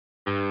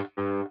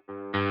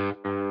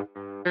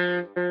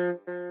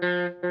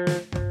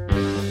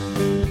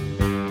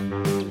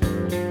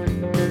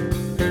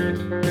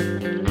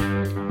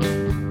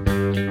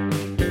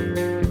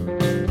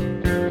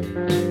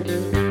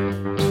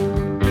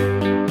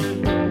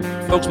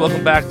Folks,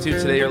 welcome back to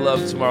Today Your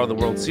Love, Tomorrow the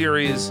World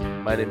Series.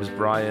 My name is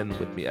Brian.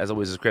 With me, as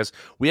always, is Chris.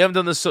 We haven't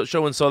done this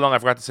show in so long, I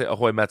forgot to say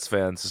ahoy Mets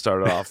fans to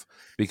start it off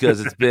because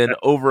it's been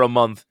over a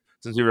month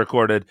since we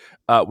recorded.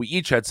 We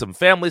each had some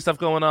family stuff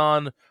going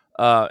on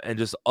and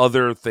just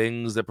other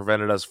things that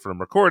prevented us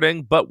from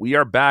recording, but we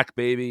are back,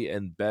 baby,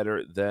 and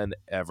better than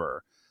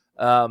ever.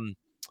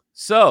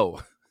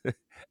 So,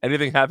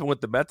 anything happened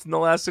with the Mets in the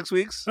last 6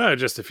 weeks?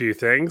 Just a few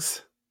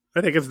things.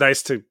 I think it's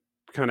nice to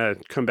kind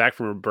of come back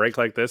from a break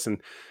like this and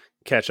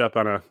catch up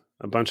on a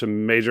bunch of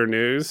major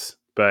news.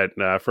 But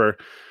for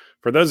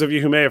those of you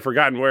who may have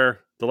forgotten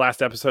where the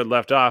last episode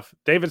left off,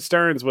 David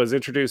Stearns was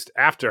introduced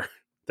after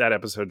that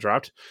episode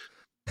dropped.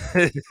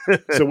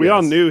 So we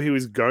all knew he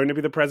was going to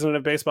be the president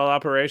of baseball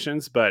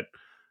operations, but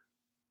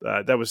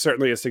that was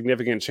certainly a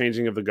significant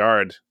changing of the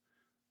guard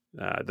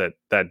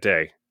that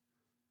day.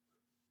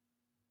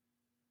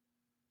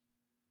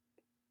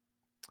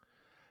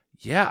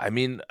 Yeah, I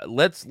mean,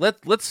 let's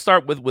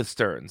start with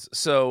Stearns.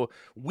 So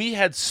we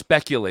had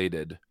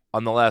speculated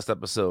on the last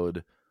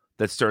episode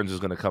that Stearns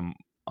was going to come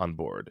on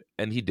board,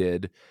 and he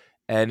did,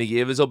 and he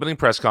gave his opening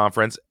press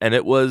conference, and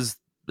it was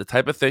the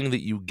type of thing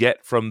that you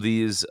get from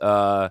these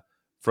press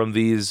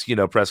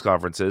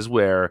conferences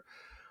where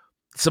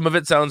some of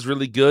it sounds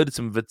really good,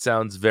 some of it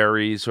sounds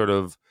very sort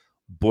of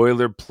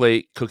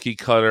boilerplate, cookie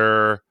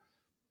cutter,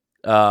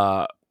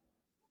 what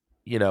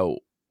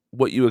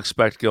you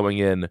expect going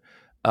in.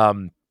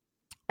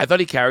 I thought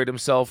he carried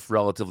himself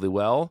relatively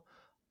well.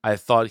 I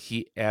thought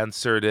he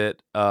answered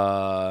it,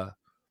 I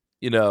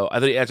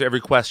thought he answered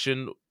every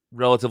question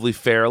relatively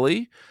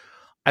fairly.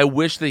 I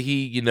wish that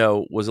he,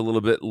 was a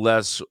little bit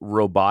less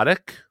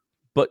robotic,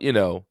 but,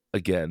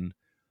 again,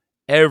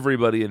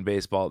 everybody in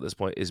baseball at this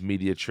point is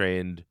media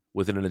trained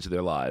within an inch of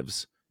their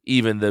lives,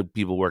 even the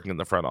people working in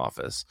the front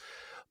office.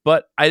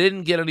 But I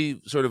didn't get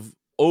any sort of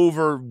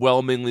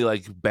overwhelmingly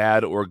like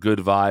bad or good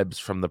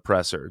vibes from the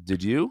presser.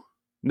 Did you?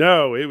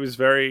 No, it was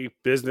very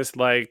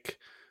business-like.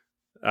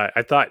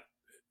 I thought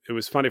it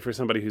was funny for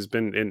somebody who's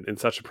been in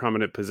such a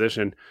prominent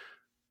position.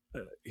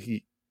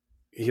 He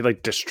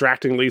like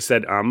distractingly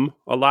said a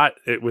lot.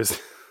 It was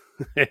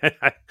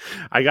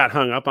I got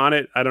hung up on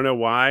it. I don't know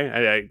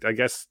why. I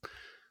guess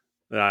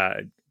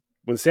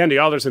when Sandy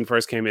Alderson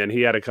first came in,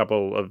 he had a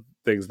couple of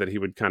things that he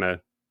would kind of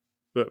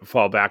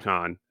fall back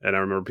on, and I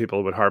remember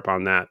people would harp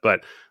on that.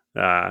 But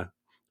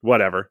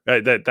whatever.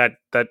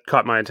 That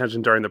caught my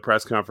attention during the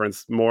press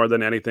conference more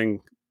than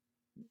anything,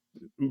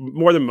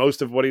 more than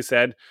most of what he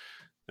said.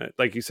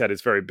 Like you said,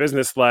 it's very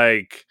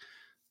businesslike.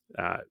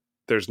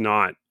 There's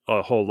not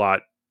a whole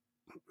lot.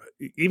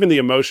 Even the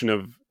emotion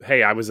of,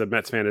 hey, I was a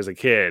Mets fan as a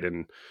kid.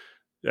 And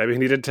I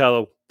mean, he did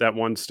tell that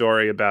one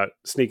story about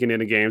sneaking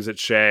into games at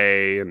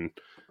Shea and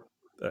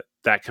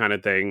that kind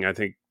of thing. I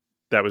think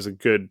that was a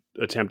good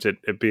attempt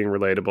at being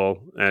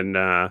relatable. And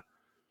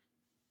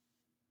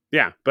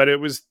but it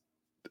was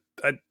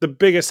the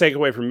biggest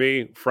takeaway for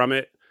me from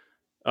it,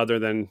 other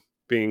than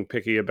being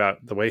picky about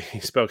the way he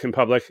spoke in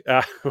public,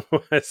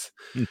 was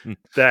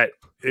that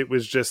it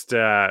was just,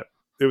 it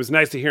was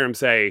nice to hear him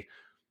say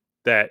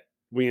that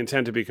we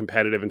intend to be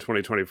competitive in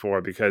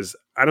 2024, because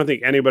I don't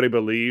think anybody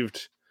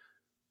believed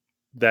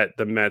that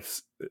the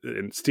Mets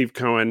and Steve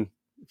Cohen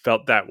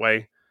felt that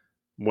way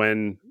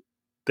when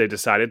they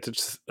decided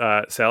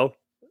to sell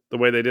the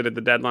way they did at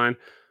the deadline.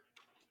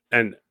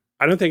 And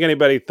I don't think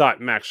anybody thought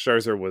Max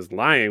Scherzer was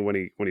lying when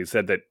he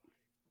said that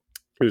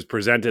it was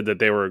presented that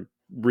they were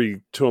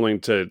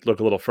retooling to look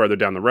a little further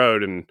down the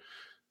road and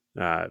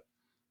they're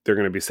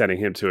going to be sending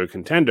him to a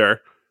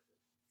contender.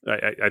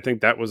 I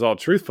think that was all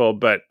truthful,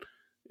 but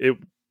it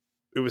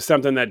was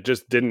something that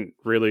just didn't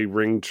really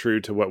ring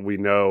true to what we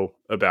know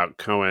about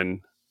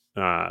Cohen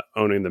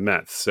owning the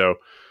Mets. So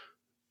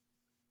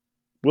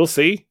we'll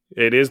see.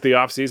 It is the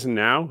offseason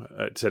now.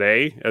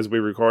 Today, as we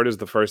record, is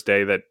the first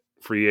day that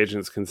free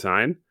agents can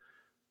sign.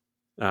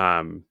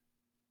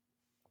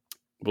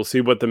 We'll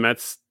see what the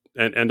Mets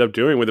end up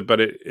doing with it,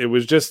 but it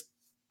was just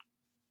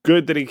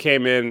good that he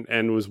came in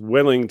and was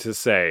willing to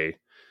say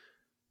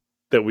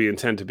that we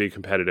intend to be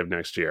competitive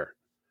next year.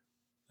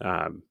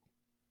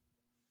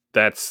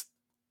 That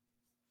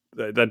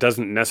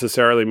doesn't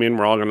necessarily mean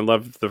we're all going to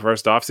love the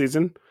first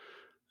offseason.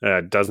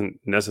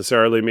 Doesn't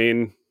necessarily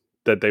mean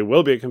that they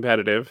will be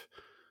competitive,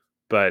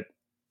 but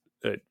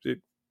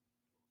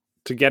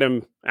to get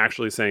him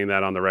actually saying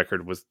that on the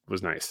record was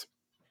nice.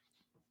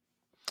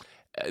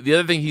 The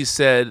other thing he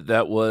said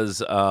that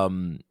was, I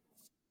want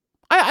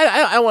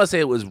to say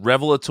it was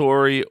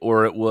revelatory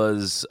or it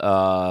was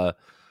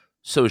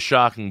so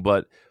shocking,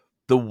 but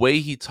the way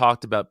he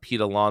talked about Pete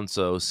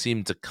Alonso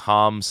seemed to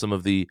calm some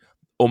of the,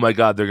 oh my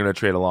God, they're going to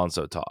trade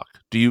Alonso talk.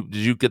 Did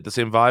you get the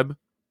same vibe?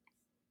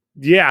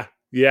 Yeah.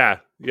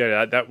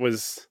 That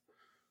was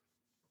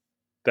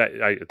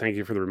that. I thank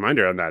you for the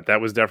reminder on that. That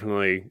was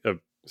definitely a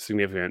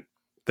significant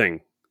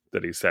thing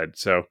that he said.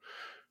 So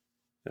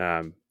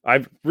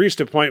I've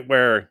reached a point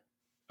where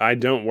I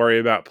don't worry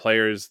about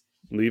players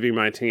leaving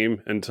my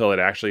team until it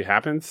actually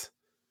happens.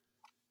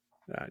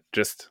 I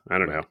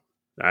don't know.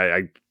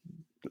 I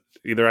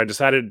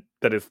decided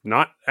that it's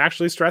not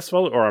actually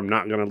stressful, or I'm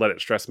not going to let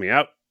it stress me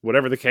out.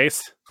 Whatever the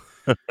case,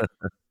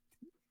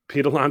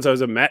 Pete Alonso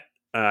is a Met.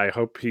 I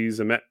hope he's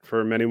a Met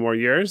for many more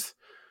years.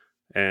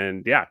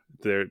 And yeah,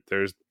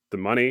 there's the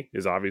money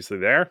is obviously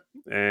there,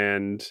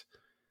 and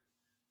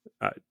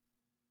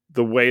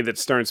the way that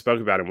Stern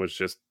spoke about him was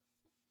just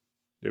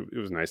it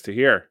was nice to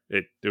hear.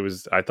 It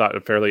was, I thought,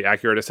 a fairly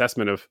accurate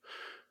assessment of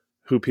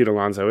who Pete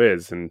Alonso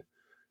is, and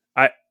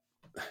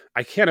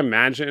I can't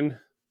imagine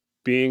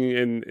being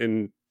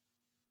in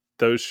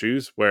those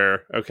shoes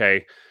where,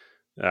 okay,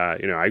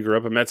 I grew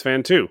up a Mets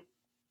fan too,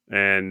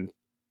 and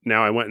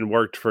now I went and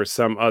worked for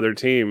some other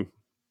team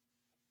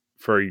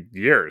for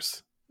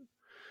years.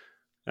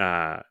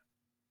 Uh,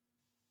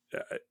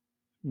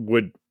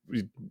 would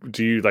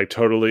do you like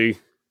totally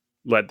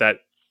let that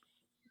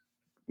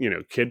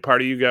kid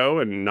part of you go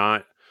and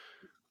not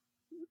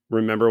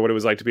remember what it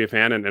was like to be a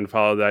fan and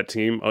follow that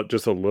team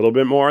just a little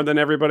bit more than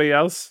everybody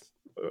else,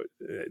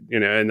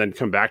 and then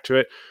come back to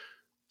it?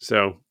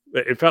 So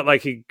it felt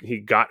like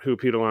he got who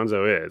Pete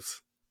Alonso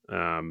is.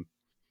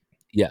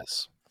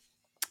 Yes.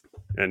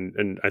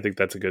 And I think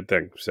that's a good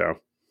thing. So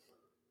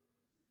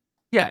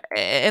Yeah,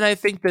 and I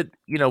think that,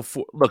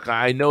 look,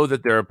 I know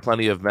that there are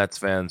plenty of Mets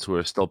fans who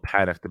are still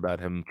panicked about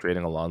him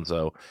trading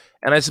Alonso,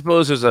 and I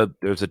suppose there's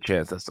a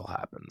chance that still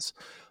happens.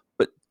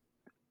 But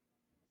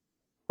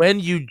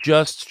when you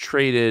just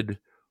traded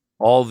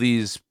all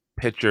these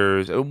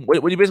pitchers,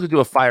 when you basically do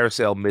a fire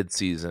sale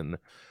midseason,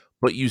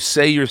 but you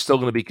say you're still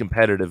going to be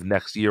competitive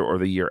next year or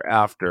the year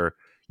after,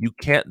 you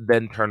can't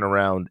then turn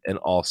around and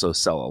also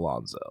sell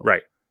Alonso.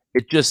 right.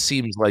 It just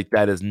seems like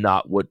that's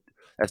not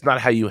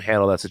how you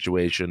handle that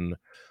situation.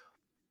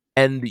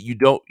 And you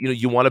don't,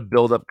 you want to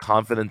build up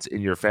confidence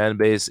in your fan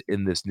base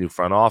in this new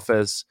front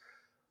office.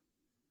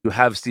 You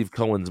have Steve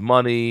Cohen's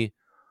money.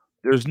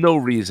 There's no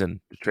reason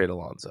to trade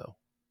Alonso.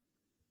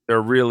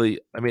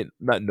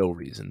 Not no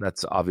reason.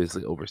 That's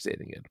obviously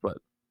overstating it, but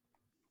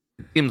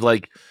it seems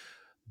like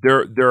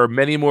there are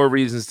many more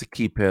reasons to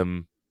keep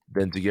him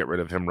than to get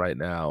rid of him right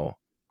now.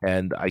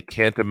 And I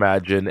can't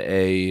imagine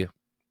a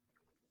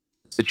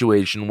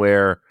situation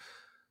where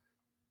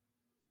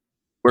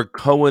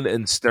Cohen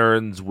and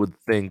Stearns would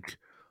think,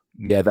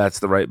 yeah, that's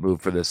the right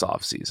move for this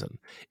offseason.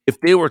 If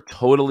they were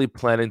totally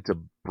planning to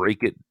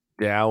break it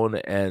down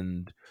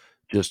and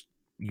just,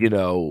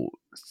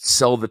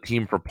 sell the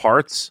team for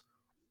parts,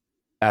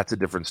 that's a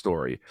different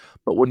story.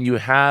 But when you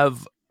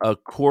have a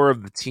core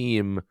of the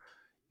team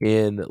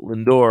in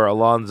Lindor,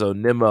 Alonso,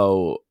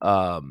 Nimmo,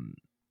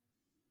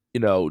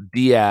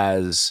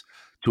 Diaz,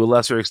 to a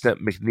lesser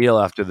extent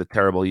McNeil after the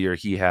terrible year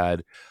he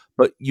had,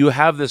 but you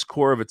have this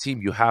core of a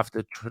team, you have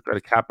to try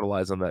to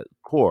capitalize on that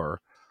core.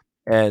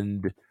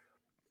 And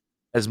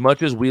as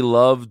much as we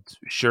loved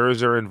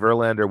Scherzer and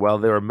Verlander while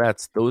they were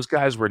Mets, those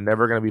guys were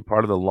never going to be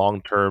part of the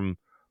long-term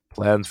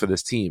plans for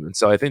this team. And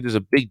so I think there's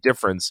a big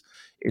difference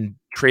in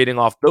trading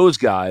off those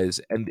guys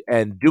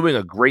and doing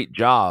a great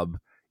job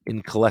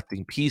in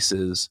collecting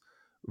pieces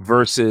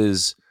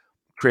versus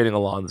trading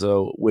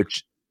Alonso,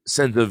 which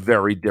sends a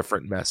very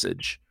different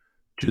message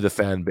to the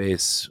fan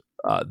base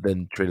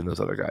than trading those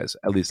other guys.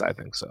 At least I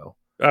think so.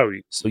 Oh,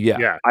 so yeah,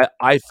 yeah.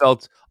 I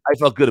felt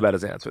good about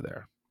his answer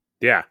there.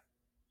 Yeah,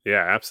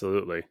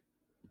 absolutely.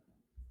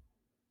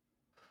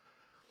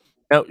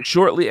 Now,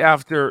 shortly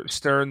after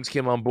Stearns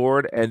came on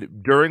board,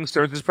 and during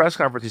Stearns' press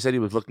conference, he said he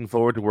was looking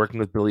forward to working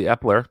with Billy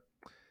Epler.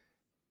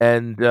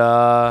 And, just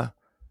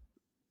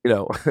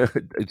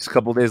a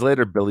couple of days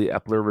later, Billy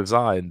Epler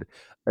resigned.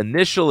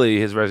 Initially,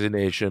 his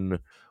resignation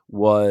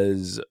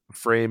was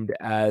framed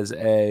as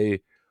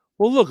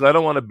well, look, I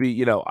don't want to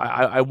be,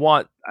 I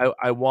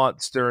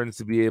want Stearns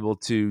to be able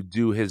to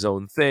do his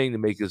own thing, to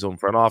make his own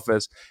front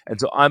office. And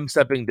so I'm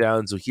stepping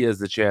down so he has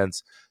the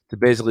chance to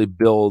basically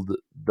build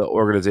the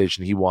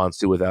organization he wants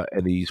to without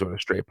any sort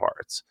of stray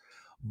parts.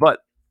 But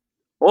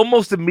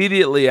almost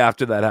immediately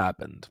after that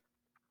happened,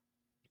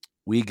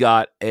 we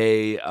got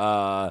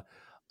a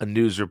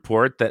news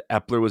report that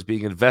Epler was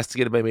being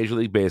investigated by Major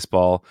League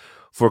Baseball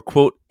for,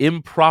 quote,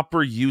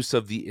 improper use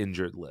of the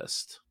injured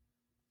list.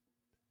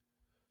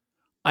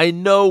 I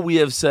know we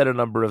have said a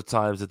number of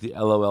times that the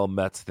LOL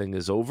Mets thing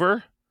is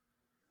over,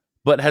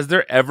 but has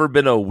there ever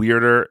been a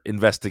weirder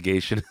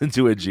investigation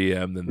into a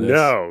GM than this?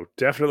 No,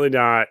 definitely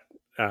not.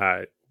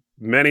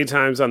 Many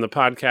times on the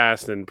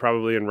podcast and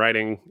probably in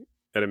writing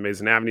at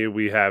Amazing Avenue,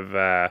 we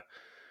have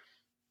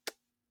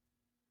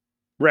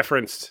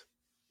referenced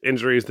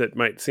injuries that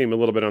might seem a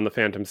little bit on the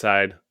phantom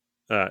side.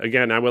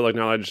 Again, I will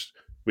acknowledge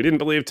we didn't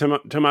believe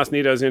Tomas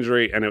Nido's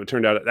injury, and it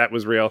turned out that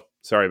was real.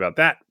 Sorry about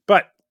that.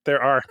 But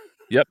there are...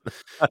 Yep.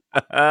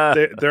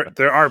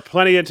 there are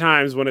plenty of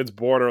times when it's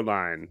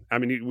borderline. I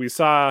mean, we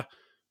saw,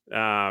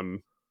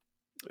 and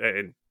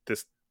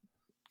this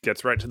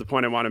gets right to the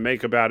point I want to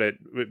make about it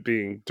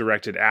being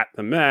directed at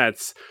the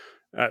Mets.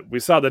 We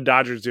saw the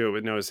Dodgers do it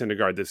with Noah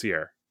Syndergaard this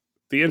year.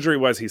 The injury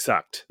was he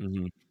sucked.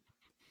 Mm-hmm.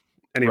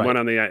 And he went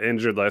on the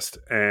injured list,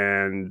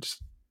 and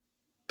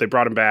they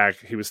brought him back.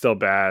 He was still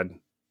bad.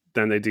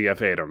 Then they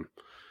DFA'd him.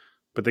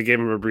 But they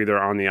gave him a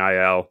breather on the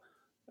IL.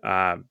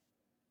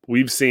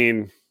 We've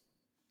seen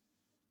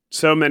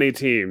so many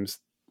teams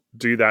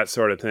do that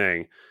sort of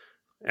thing,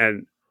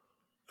 and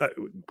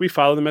we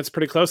follow the Mets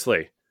pretty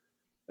closely.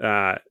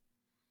 I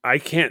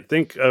can't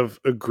think of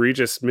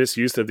egregious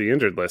misuse of the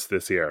injured list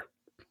this year.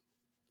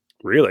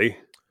 Really?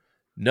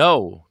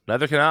 No,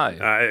 neither can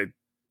I.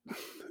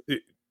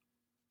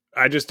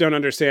 I just don't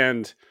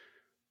understand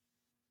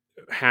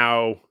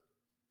how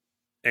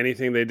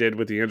anything they did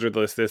with the injured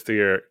list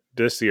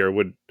this year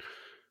would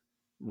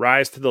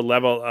rise to the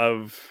level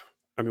of.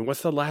 I mean,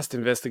 what's the last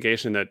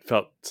investigation that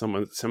felt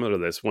somewhat similar to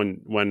this?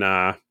 When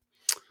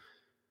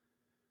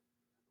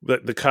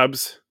the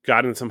Cubs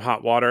got in some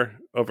hot water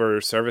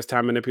over service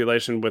time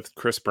manipulation with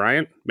Chris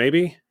Bryant,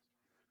 maybe,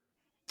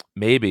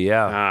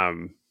 yeah.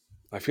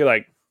 I feel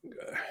like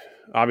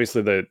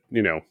obviously the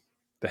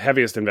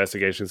heaviest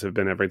investigations have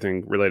been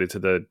everything related to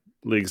the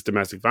league's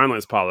domestic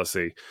violence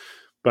policy,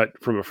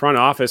 but from a front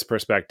office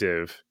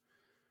perspective,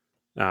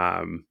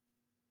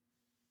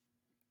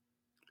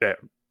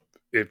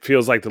 it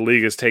feels like the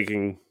league is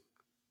taking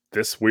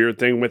this weird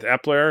thing with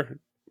Epler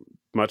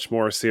much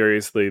more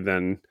seriously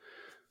than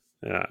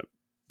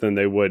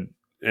they would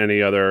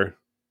any other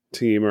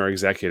team or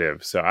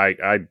executive. So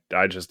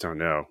I just don't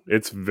know.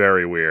 It's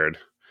very weird.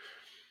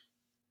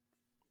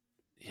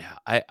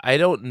 Yeah, I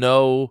don't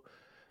know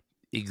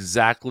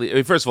exactly. I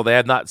mean, first of all, they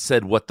have not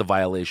said what the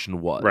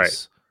violation was.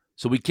 Right.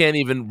 So we can't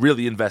even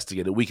really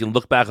investigate it. We can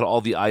look back at all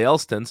the IL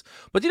stints,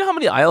 but do you know how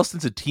many IL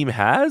stints a team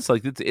has?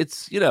 Like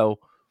it's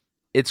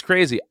it's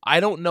crazy. I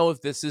don't know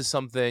if this is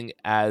something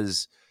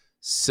as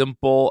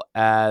simple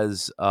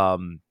as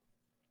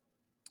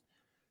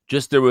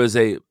just there was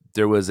a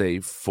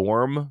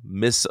form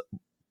that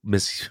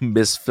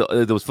was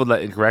filled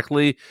out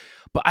incorrectly,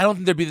 but I don't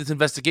think there'd be this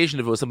investigation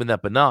if it was something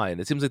that benign.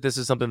 It seems like this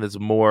is something that's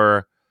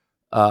more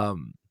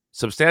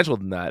substantial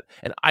than that,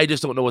 and I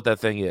just don't know what that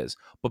thing is.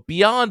 But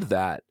beyond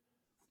that,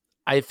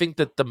 I think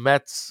that the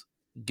Mets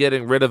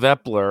getting rid of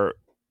Epler,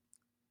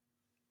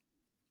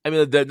 I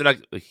mean, they're not.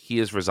 He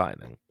is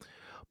resigning,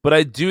 but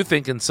I do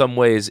think in some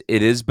ways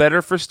it is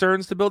better for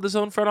Stearns to build his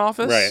own front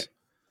office, right?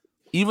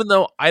 Even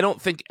though I don't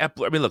think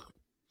Epler. I mean, look,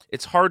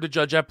 it's hard to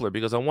judge Epler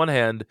because on one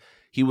hand,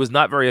 he was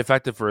not very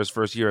effective for his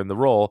first year in the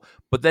role,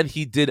 but then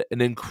he did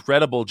an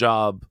incredible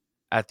job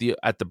at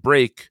the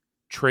break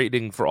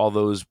trading for all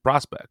those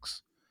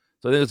prospects.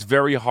 So I think it's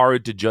very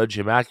hard to judge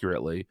him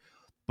accurately.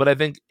 But I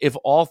think if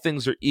all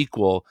things are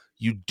equal,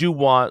 you do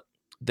want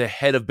the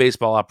head of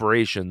baseball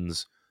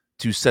operations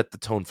to set the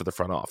tone for the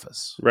front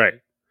office. Right.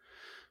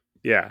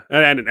 Yeah.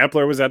 And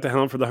Epler was at the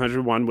helm for the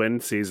 101 win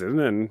season,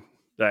 and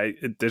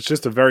it's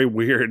just a very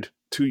weird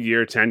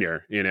 2-year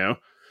tenure, Yeah.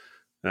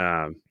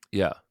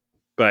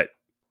 But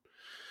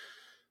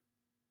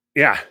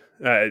yeah,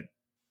 at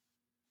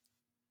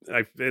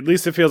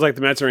least it feels like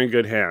the Mets are in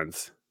good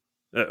hands.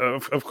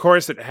 Of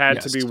course, it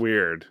had to be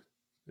weird.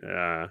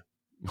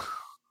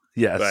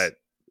 Yes, but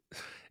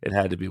it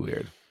had to be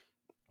weird.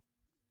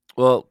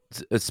 Well,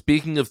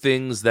 speaking of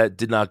things that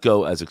did not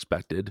go as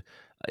expected,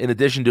 in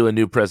addition to a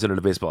new president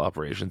of baseball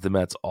operations, the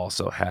Mets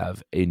also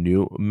have a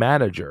new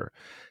manager.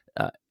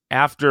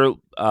 After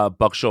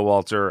Buck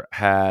Showalter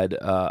had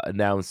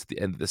announced at the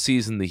end of the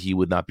season that he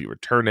would not be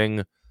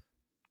returning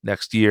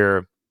next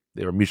year,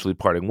 they were mutually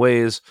parting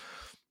ways.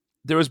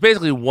 There was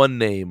basically one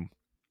name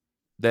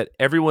that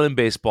everyone in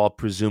baseball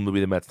presumed would be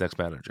the Mets' next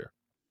manager.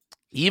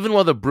 Even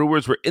while the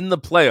Brewers were in the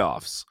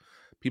playoffs,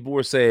 people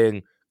were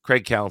saying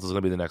Craig Counsell is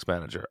going to be the next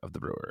manager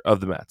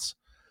of the Mets.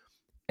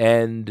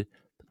 And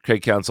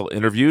Craig Counsell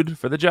interviewed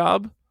for the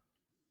job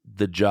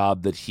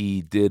that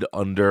he did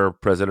under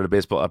president of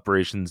baseball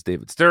operations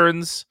David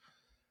Stearns.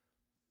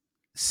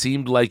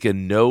 Seemed like a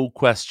no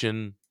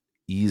question,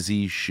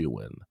 easy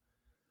shoo-in.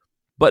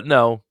 But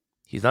no,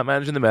 he's not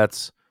managing the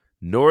Mets,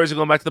 nor is he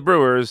going back to the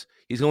Brewers.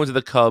 He's going to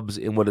the Cubs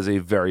in what is a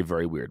very,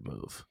 very weird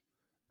move.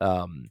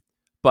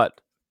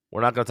 But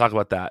we're not going to talk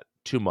about that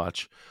too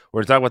much. We're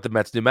going to talk about the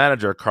Mets' new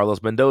manager,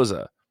 Carlos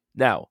Mendoza.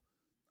 Now,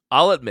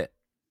 I'll admit,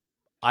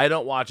 I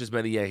don't watch as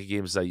many Yankee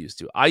games as I used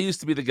to. I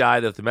used to be the guy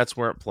that if the Mets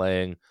weren't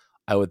playing,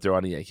 I would throw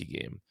on a Yankee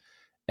game.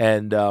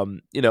 And,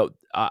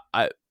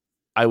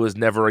 I was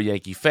never a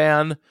Yankee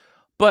fan,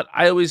 but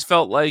I always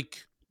felt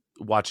like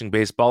watching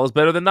baseball is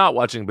better than not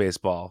watching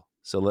baseball.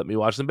 So let me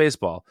watch some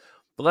baseball.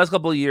 The last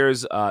couple of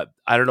years, I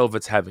don't know if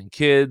it's having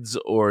kids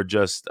or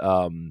just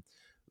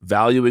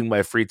valuing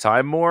my free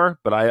time more,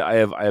 but I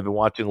have been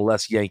watching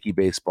less Yankee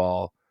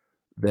baseball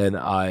than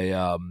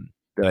I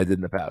did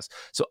in the past.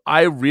 So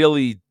I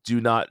really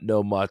do not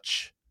know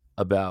much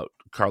about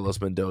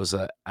Carlos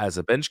Mendoza as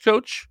a bench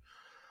coach.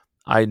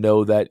 I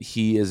know that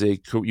he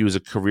was a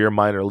career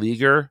minor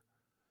leaguer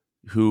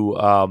who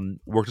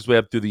worked his way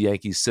up through the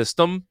Yankees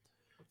system.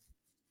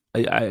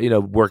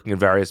 Working in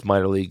various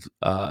minor league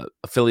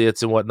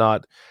affiliates and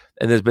whatnot,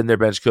 and has been their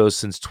bench coach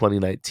since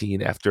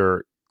 2019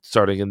 after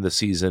starting in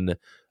the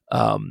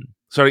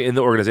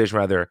organization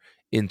rather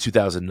in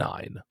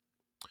 2009.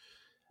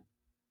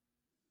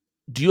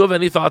 Do you have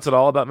any thoughts at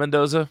all about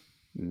Mendoza?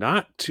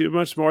 Not too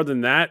much more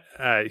than that.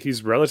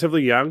 He's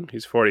relatively young.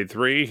 He's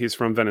 43. He's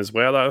from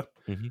Venezuela.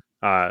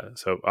 Mm-hmm.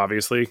 So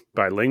obviously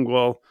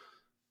bilingual.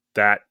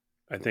 that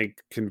I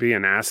think can be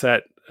an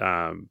asset.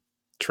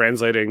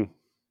 Translating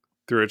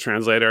through a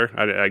translator,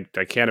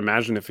 I can't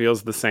imagine it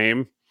feels the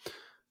same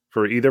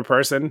for either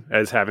person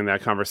as having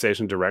that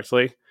conversation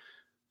directly.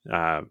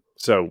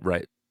 So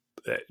Right.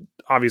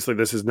 obviously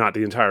this is not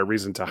the entire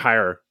reason to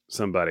hire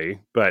somebody,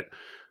 but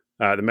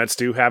the Mets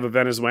do have a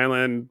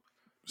Venezuelan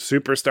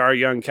superstar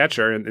young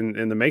catcher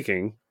in the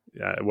making.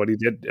 What he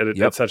did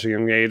at such a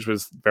young age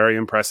was very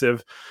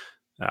impressive.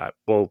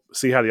 We'll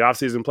see how the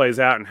offseason plays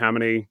out and how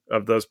many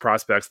of those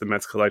prospects the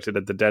Mets collected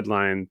at the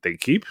deadline they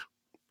keep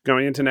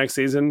going into next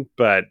season.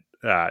 But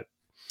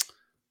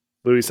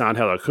Luis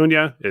Angel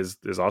Acuna is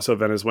also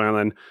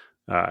Venezuelan.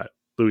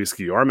 Luis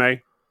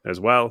Guillorme as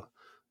well.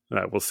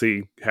 We'll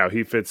see how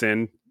he fits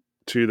in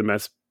to the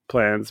Mets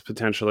plans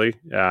potentially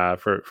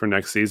for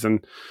next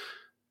season.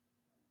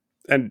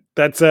 And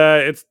that's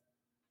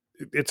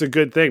it's a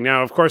good thing.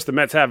 Now, of course, the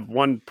Mets have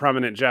one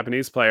prominent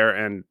Japanese player,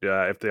 and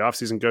if the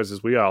offseason goes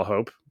as we all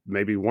hope,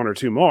 maybe one or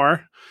two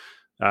more.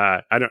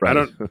 I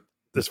don't.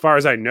 As far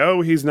as I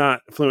know, he's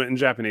not fluent in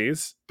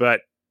Japanese,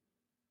 but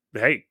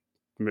hey,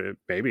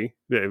 maybe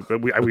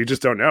we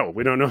just don't know.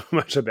 We don't know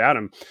much about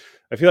him.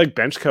 I feel like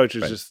bench coach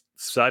is just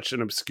such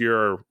an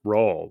obscure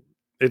role.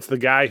 It's the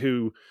guy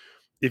who,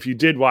 if you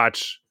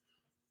watched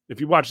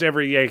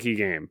every Yankee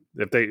game,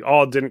 if they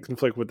all didn't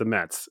conflict with the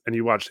Mets and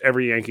you watched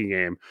every Yankee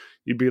game,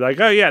 you'd be like,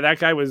 oh yeah, that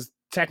guy was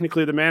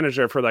technically the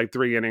manager for like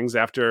 3 innings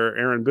after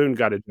Aaron Boone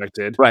got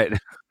ejected. Right.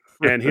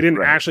 And he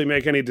didn't actually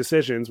make any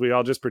decisions. We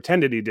all just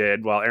pretended he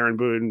did while Aaron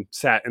Boone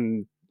sat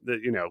in the,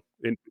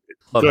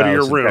 go to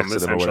your room,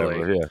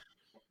 essentially.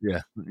 Yeah.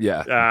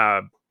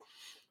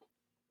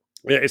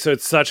 So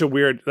it's such a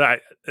weird, I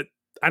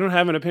don't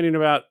have an opinion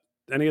about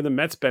any of the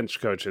Mets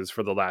bench coaches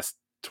for the last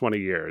 20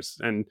 years.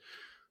 And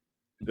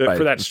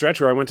for that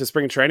stretch where I went to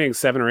spring training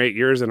 7 or 8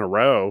 years in a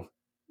row,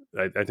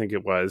 I think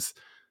it was,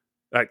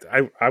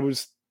 I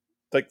was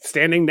like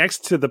standing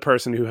next to the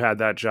person who had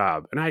that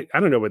job, and I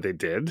don't know what they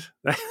did.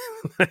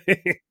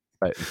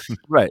 Right.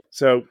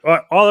 So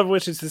all of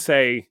which is to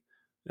say,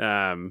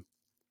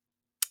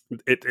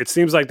 it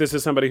seems like this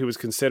is somebody who was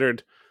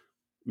considered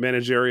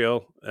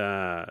managerial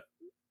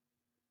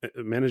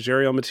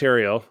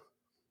material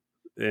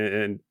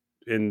in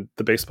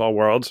the baseball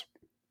world.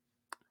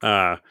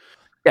 Yeah,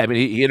 I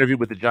mean, he interviewed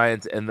with the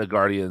Giants and the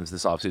Guardians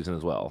this offseason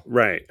as well.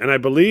 Right. And I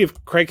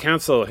believe Craig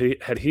Counsell, he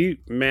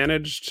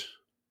managed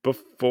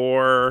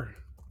before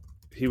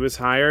he was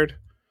hired?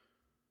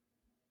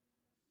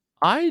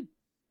 I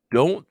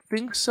don't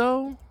think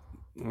so.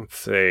 Let's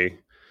see.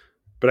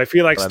 But I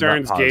feel like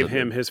Stearns gave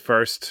him his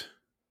first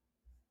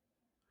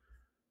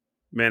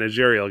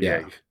managerial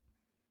gig.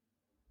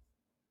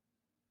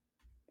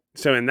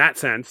 So in that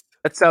sense...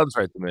 That sounds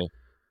right to me.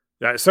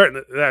 That was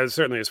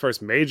certainly his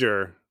first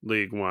major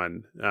league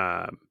one.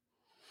 So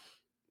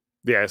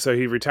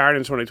he retired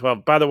in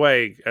 2012. By the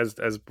way, as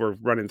we're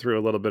running through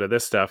a little bit of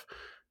this stuff,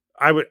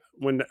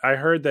 when I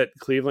heard that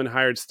Cleveland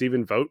hired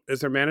Stephen Vogt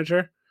as their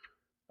manager,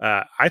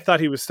 I thought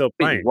he was still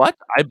playing. Wait, what?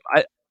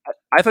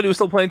 I thought he was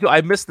still playing too.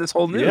 I missed this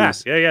whole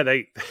news. Yeah.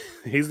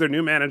 He's their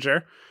new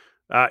manager.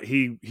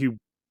 He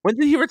when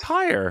did he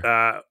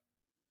retire?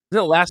 Is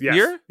it last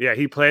year? Yeah,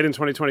 he played in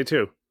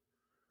 2022,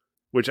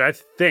 which I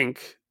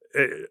think,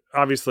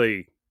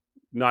 obviously,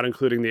 not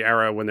including the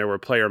era when there were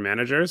player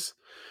managers.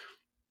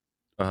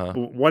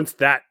 Once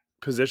that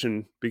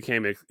position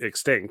became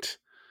extinct,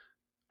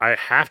 I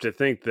have to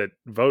think that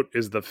Vogt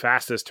is the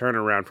fastest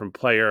turnaround from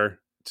player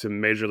to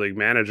major league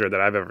manager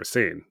that I've ever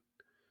seen,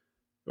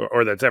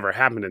 or that's ever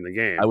happened in the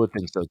game. I would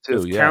think so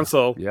too. Yeah.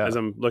 Counsell, as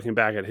I'm looking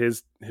back at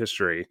his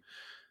history,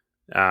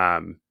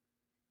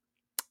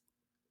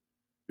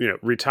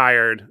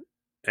 retired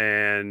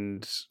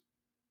and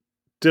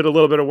did a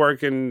little bit of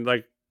work in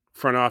like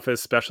front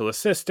office special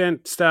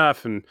assistant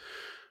stuff and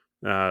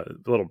a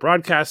little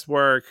broadcast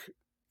work.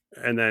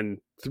 And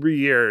then 3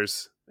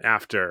 years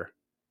after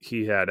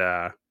he had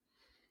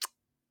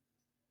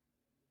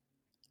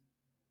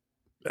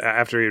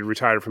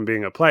retired from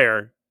being a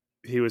player,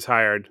 he was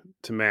hired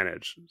to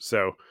manage.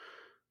 So,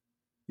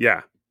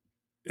 yeah.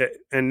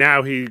 And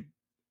now he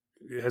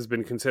has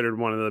been considered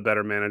one of the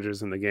better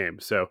managers in the game.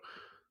 So,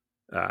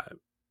 I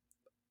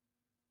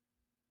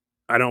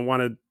don't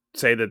want to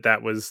say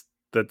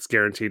that's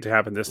guaranteed to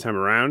happen this time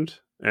around.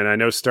 And I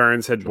know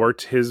Stearns had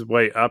worked his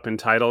way up in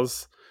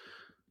titles.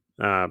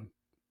 So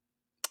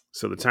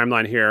the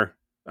timeline here,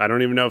 I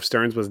don't even know if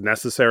Stearns was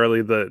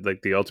necessarily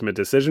the ultimate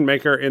decision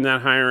maker in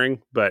that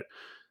hiring, but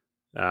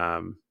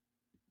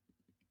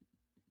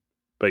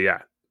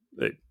yeah,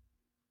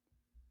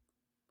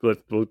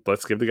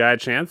 let's give the guy a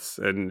chance,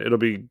 and it'll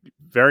be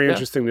very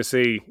interesting to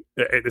see.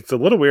 It's a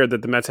little weird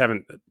that the Mets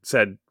haven't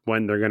said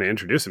when they're going to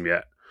introduce him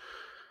yet.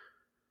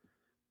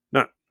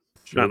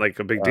 Not like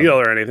a big deal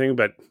or anything,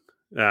 but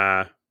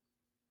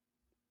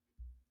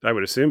I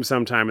would assume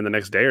sometime in the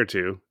next day or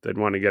two they'd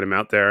want to get him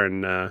out there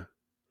and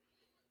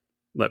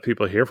let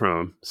people hear from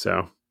him.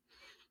 So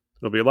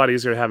it'll be a lot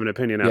easier to have an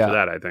opinion after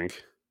that, I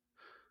think.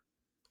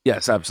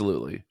 Yes,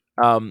 absolutely.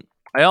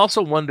 I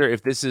also wonder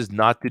if this is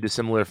not too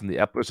dissimilar from the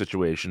Epler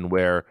situation,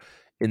 where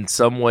in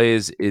some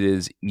ways it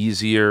is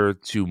easier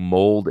to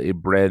mold a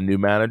brand new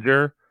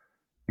manager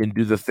and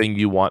do the thing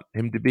you want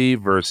him to be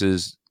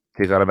versus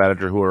take on a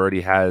manager who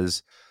already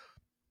has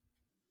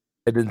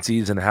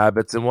tendencies and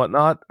habits and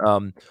whatnot.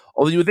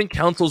 Although you would think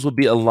Councils would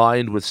be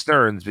aligned with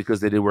Stearns because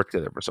they did work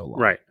together for so long.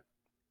 Right.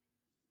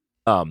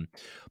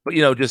 But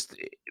just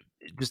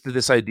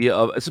this idea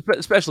of,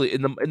 especially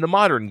in the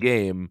modern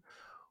game,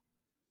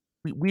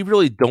 we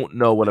really don't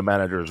know what a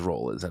manager's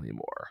role is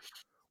anymore.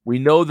 We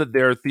know that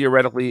they're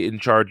theoretically in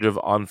charge of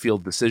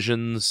on-field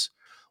decisions.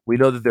 We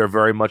know that they're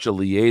very much a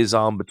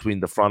liaison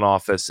between the front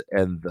office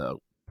and the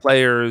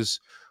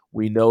players.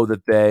 We know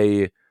that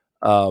they,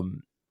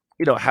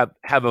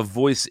 have a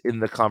voice in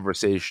the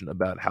conversation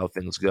about how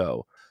things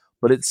go.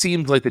 But it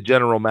seems like the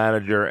general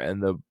manager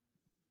and the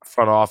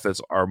front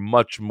office are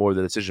much more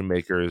the decision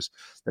makers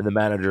than the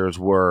managers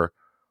were.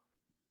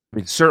 I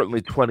mean,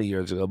 certainly 20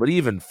 years ago, but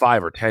even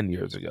 5 or 10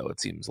 years ago,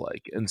 it seems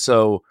like. And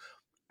so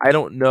I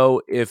don't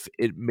know if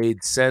it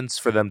made sense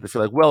for them to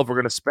feel like, well, if we're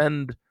going to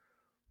spend,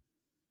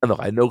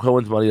 I know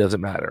Cohen's money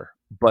doesn't matter,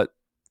 but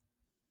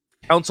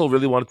Council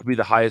really wanted to be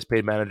the highest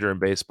paid manager in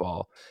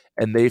baseball,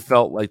 and they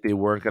felt like they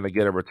weren't going to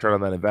get a return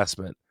on that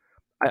investment.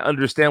 I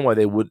understand why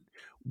they would.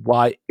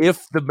 Why,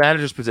 if the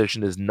manager's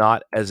position is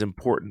not as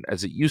important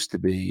as it used to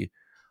be,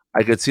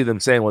 I could see them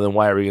saying, well, then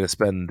why are we going to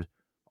spend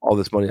all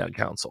this money on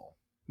Council?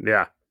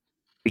 Yeah.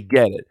 I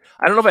get it.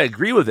 I don't know if I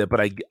agree with it, but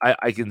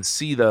I can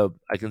see the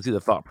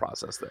thought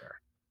process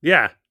there.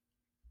 Yeah.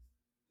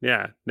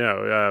 Yeah.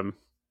 No.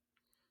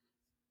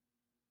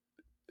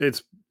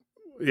 It's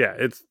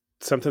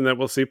something that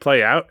we'll see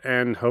play out,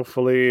 and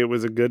hopefully it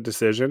was a good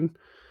decision.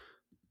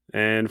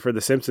 And for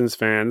the Simpsons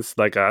fans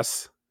like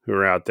us who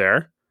are out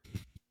there,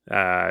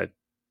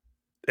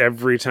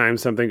 every time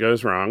something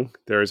goes wrong,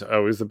 there's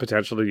always the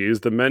potential to use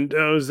the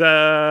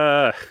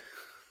Mendoza.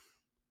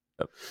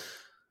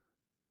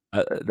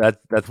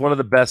 That's one of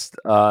the best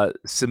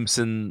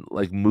Simpson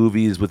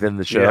movies within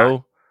the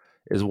show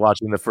is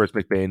watching the first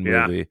McBain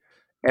movie.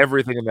 Yeah.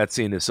 Everything in that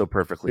scene is so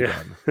perfectly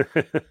done.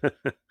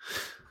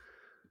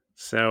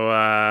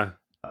 So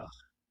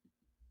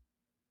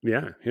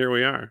here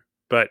we are.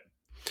 But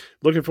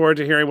looking forward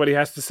to hearing what he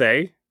has to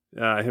say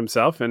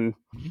himself. And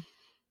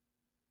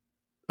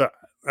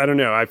I don't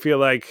know. I feel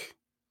like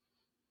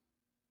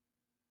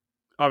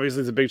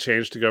obviously it's a big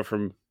change to go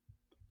from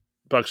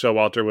Buck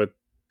Showalter with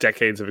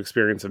decades of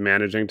experience of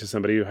managing to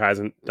somebody who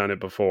hasn't done it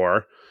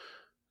before.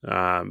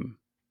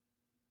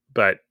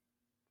 But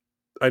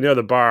I know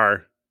the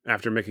bar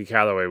after Mickey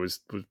Callaway was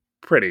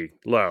pretty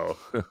low,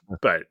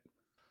 but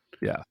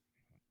yeah,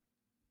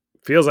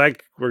 feels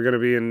like we're going to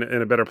be in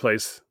a better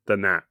place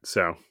than that.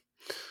 So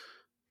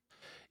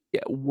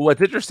yeah,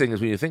 what's interesting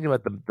is when you think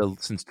about the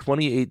since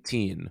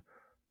 2018,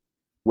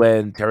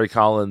 when Terry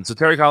Collins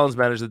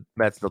managed the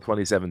Mets until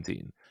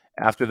 2017.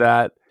 After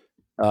that,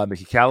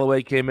 Mickey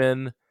Callaway came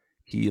in.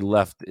 He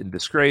left in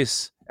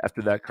disgrace.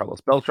 After that, Carlos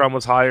Beltran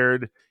was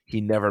hired.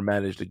 He never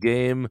managed a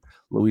game.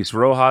 Luis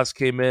Rojas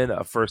came in,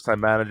 a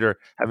first-time manager,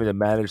 having to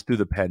manage through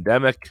the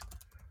pandemic.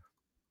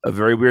 A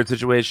very weird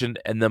situation.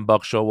 And then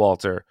Buck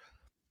Showalter.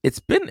 It's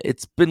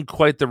been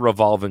quite the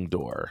revolving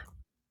door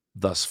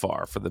thus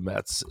far for the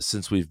Mets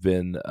since we've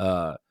been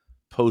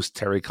post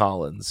Terry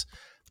Collins.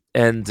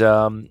 And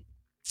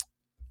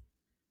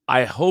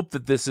I hope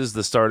that this is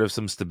the start of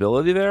some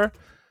stability there.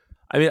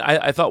 I mean,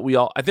 I think we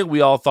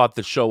all thought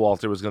that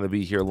Showalter was going to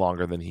be here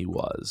longer than he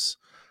was.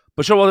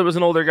 But Showalter was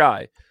an older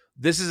guy.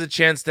 This is a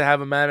chance to have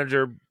a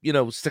manager,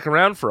 stick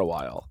around for a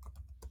while.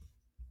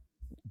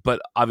 But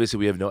obviously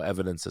we have no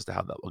evidence as to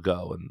how that will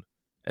go,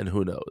 and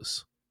who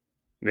knows.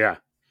 Yeah.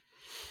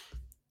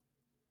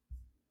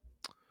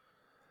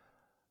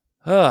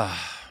 So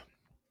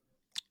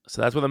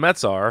that's where the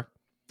Mets are.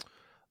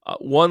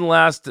 One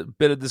last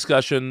bit of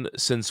discussion,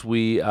 since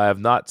we have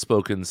not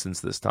spoken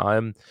since this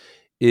time,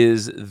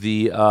 is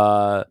the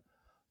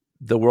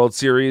World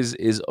Series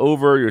is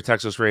over. Your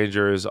Texas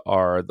Rangers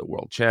are the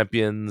world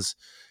champions.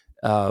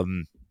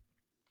 One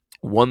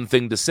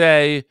thing to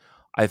say,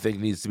 I think,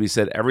 needs to be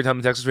said every time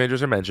the Texas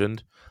Rangers are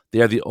mentioned. They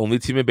are the only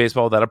team in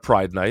baseball without a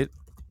pride night.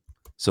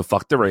 So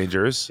fuck the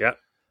Rangers. Yep.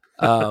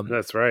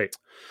 That's right.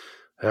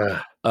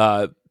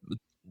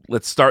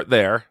 Let's start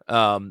there.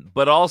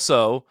 But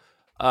also,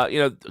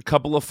 a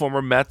couple of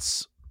former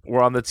Mets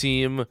were on the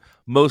team,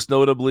 most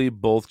notably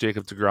both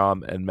Jacob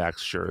deGrom and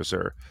Max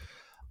Scherzer.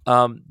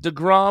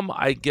 deGrom,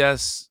 I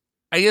guess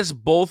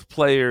both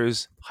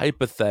players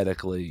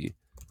hypothetically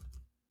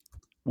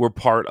were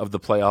part of the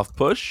playoff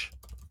push,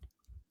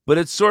 but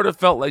it sort of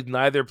felt like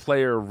neither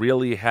player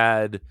really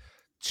had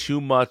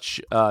too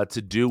much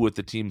to do with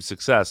the team's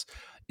success.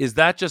 Is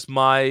that just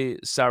my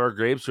sour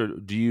grapes, or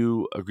do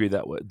you agree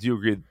that way? Do you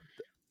agree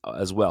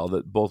as well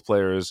that both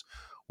players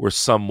were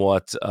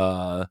somewhat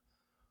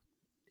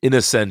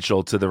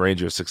inessential to the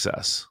Rangers'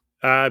 success?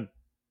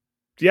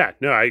 Yeah,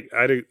 no,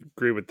 I'd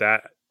agree with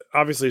that.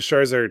 Obviously,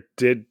 Scherzer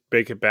did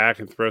make it back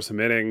and throw some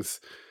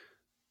innings,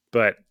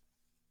 but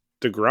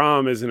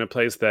deGrom is in a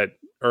place that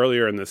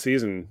earlier in the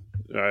season,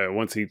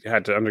 once he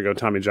had to undergo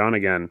Tommy John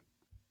again,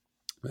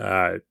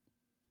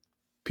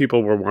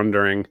 people were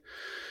wondering.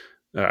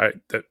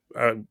 That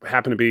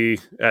happened to be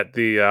at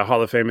the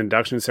Hall of Fame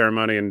induction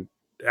ceremony, and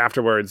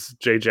afterwards,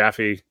 Jay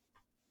Jaffe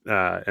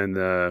and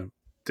a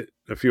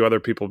few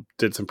other people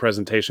did some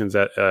presentations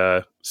at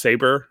a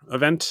Sabre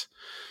event,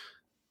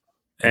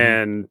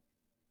 and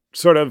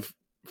sort of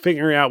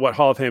figuring out what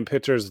Hall of Fame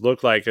pitchers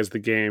look like as the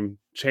game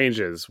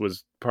changes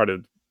was part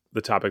of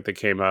the topic that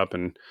came up.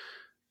 And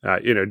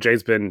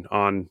Jay's been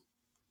on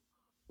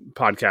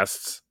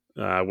podcasts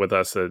with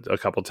us a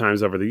couple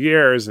times over the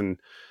years, and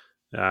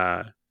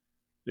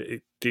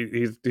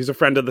he's a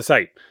friend of the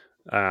site.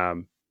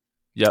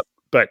 Yep.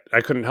 But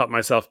I couldn't help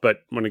myself. But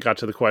when it got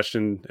to the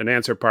question and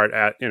answer part,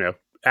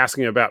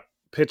 asking about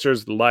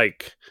pitchers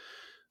like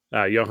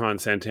Johan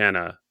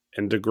Santana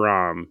and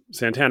DeGrom.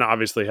 Santana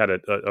obviously had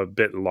a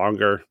bit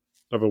longer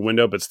of a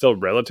window, but still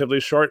relatively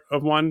short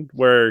of one,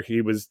 where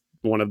he was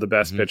one of the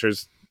best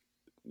pitchers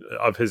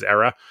of his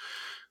era.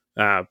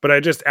 But I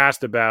just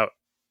asked about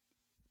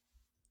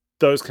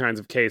those kinds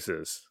of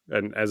cases.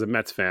 And as a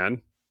Mets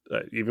fan,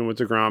 even with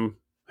DeGrom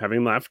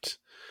having left,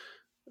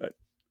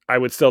 I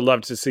would still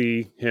love to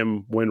see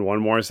him win one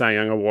more Cy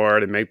Young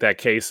Award and make that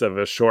case of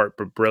a short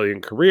but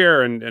brilliant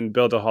career and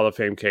build a Hall of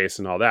Fame case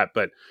and all that.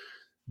 But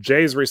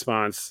Jay's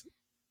response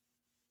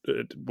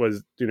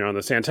was, on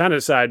the Santana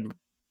side,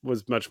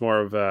 was much more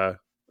of a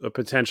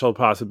potential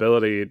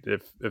possibility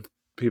if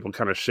people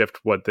kind of shift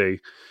what they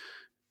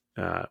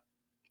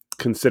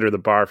consider the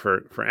bar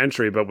for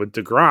entry. But with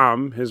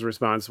DeGrom, his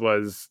response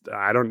was,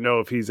 I don't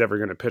know if he's ever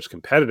going to pitch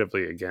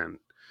competitively again.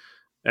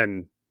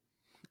 And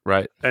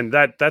right. And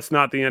that's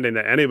not the ending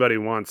that anybody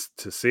wants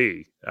to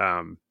see.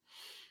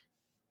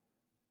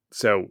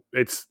 So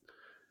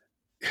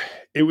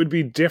it would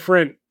be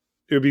different.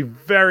 It would be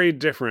very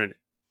different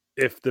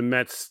if the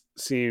Mets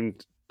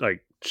seemed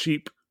like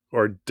cheap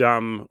or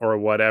dumb or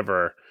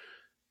whatever,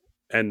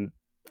 and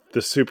the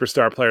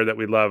superstar player that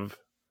we love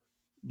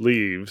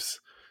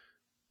leaves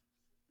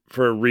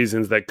for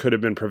reasons that could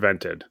have been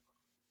prevented.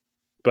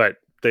 But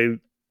they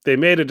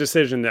made a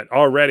decision that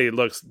already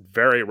looks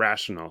very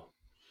rational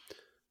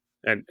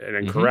and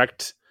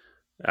correct.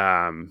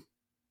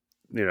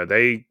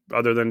 They,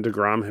 other than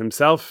DeGrom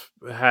himself,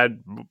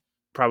 had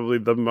probably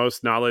the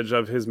most knowledge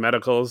of his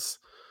medicals.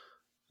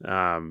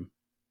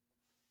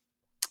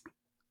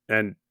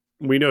 And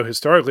we know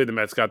historically the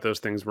Mets got those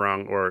things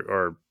wrong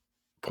or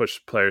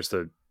pushed players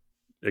to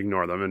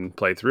ignore them and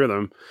play through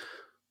them.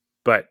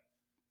 But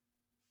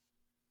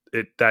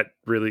that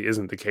really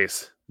isn't the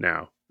case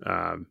now.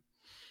 I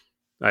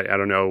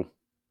don't know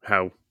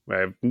how. I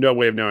have no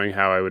way of knowing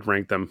how I would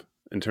rank them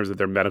in terms of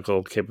their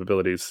medical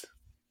capabilities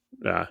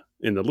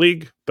in the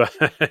league. But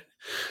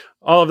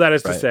all of that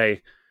is to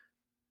say,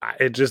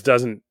 it just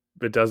doesn't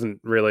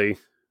really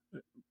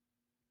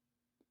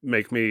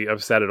make me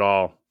upset at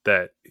all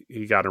that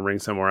he got a ring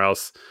somewhere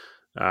else.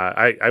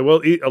 I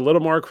will eat a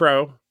little more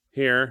crow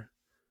here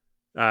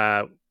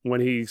when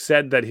he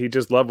said that he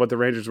just loved what the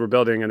Rangers were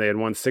building and they had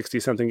won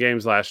 60-something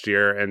games last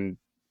year, and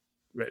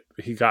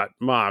he got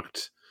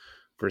mocked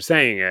for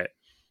saying it.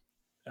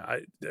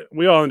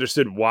 We all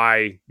understood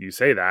why you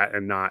say that,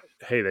 and not,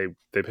 hey,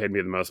 they paid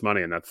me the most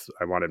money and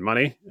I wanted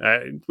money.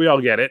 We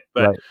all get it,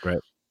 but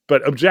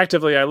But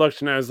objectively, I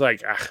looked and I was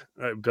like,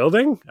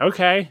 building?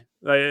 Okay.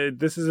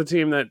 This is a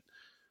team that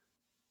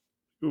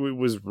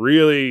was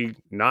really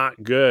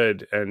not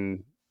good,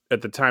 and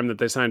at the time that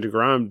they signed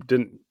DeGrom,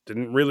 didn't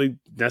really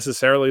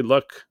necessarily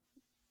look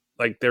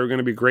like they were going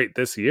to be great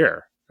this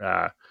year.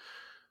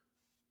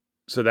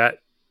 So that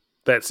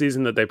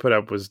season that they put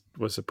up was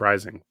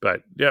surprising.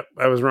 But yep,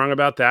 I was wrong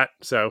about that.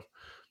 So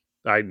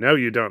I know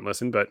you don't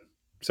listen, but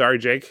sorry,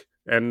 Jake.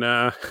 And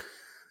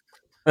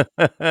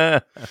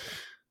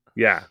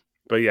yeah.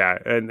 But yeah,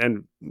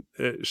 and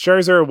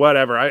Scherzer,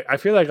 whatever. I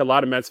feel like a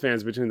lot of Mets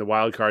fans, between the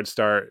wild card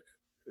start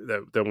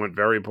that went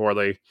very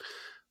poorly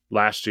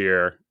last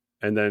year,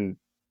 and then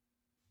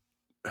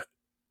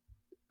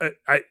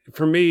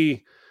for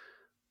me,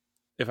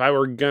 if I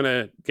were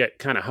gonna get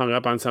kind of hung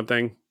up on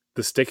something,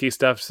 the sticky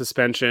stuff,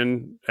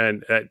 suspension,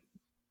 and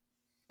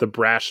the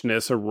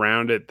brashness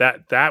around it,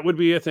 that would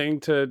be a thing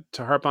to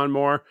harp on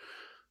more.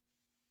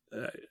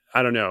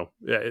 I don't know,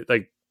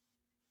 like,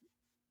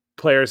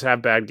 players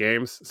have bad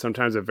games,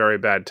 sometimes at very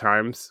bad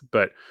times,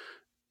 but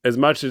as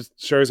much as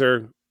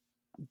Scherzer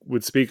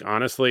would speak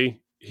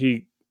honestly,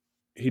 he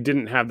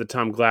didn't have the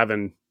Tom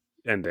Glavine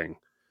ending.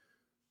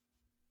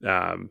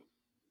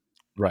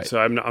 Right. So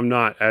I'm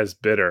not as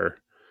bitter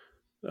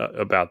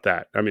about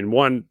that. I mean,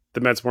 one,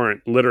 the Mets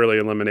weren't literally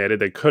eliminated.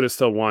 They could have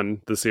still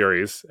won the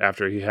series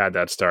after he had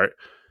that start.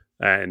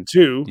 And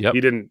two,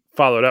 he didn't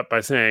follow it up by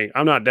saying,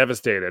 I'm not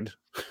devastated.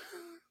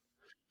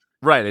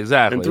 Right,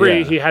 exactly. And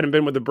three, he hadn't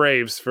been with the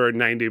Braves for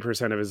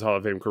 90% of his Hall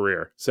of Fame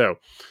career. So,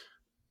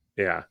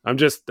 yeah, I'm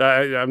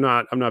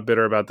not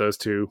bitter about those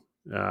two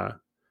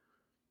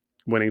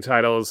winning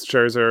titles.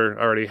 Scherzer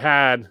already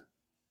had.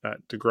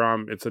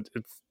 DeGrom, it's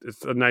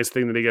a nice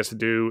thing that he gets to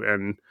do,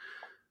 and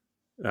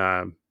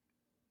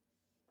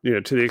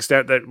to the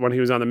extent that when he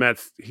was on the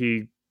Mets,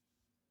 he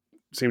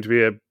seemed to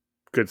be a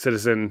good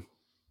citizen,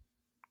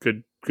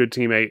 good good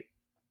teammate.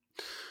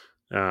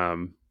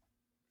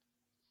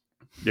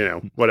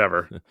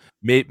 Whatever.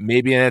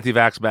 Maybe an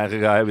anti-vax MAGA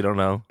guy. We don't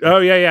know. Oh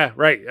yeah,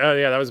 right. Oh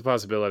yeah, that was a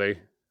possibility.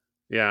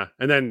 Yeah,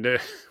 and then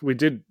we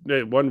did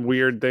one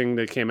weird thing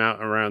that came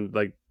out around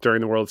like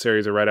during the World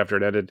Series or right after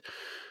it ended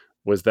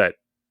was that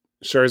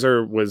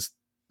Scherzer was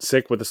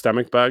sick with a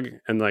stomach bug,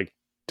 and like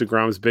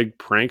DeGrom's big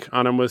prank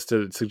on him was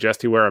to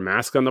suggest he wear a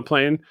mask on the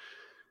plane,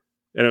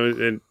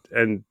 and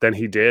then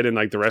he did, and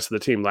like the rest of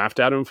the team laughed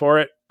at him for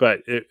it. But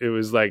it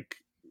was like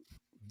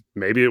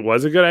maybe it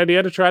was a good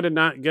idea to try to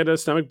not get a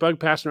stomach bug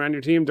passing around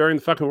your team during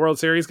the fucking World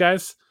Series,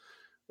 guys,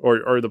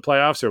 or the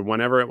playoffs or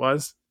whenever it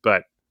was.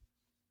 But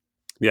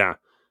yeah,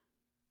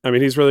 I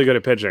mean he's really good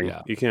at pitching.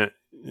 Yeah. You can't.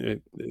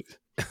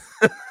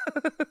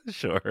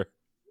 Sure.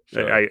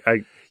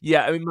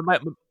 Yeah, I mean,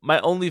 my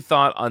only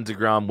thought on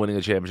DeGrom winning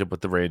a championship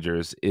with the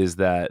Rangers is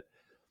that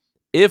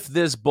if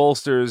this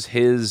bolsters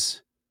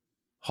his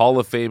Hall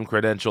of Fame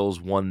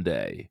credentials one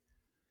day,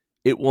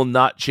 it will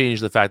not change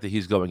the fact that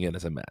he's going in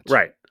as a Met.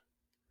 Right.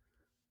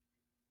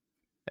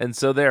 And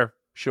so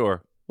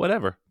sure,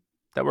 whatever.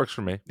 That works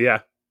for me. Yeah.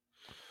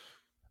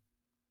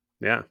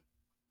 Yeah.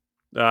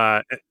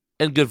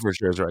 And good for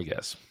Scherzer, I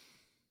guess.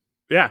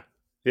 Yeah.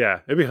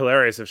 Yeah. It'd be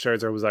hilarious if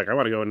Scherzer was like, I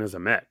want to go in as a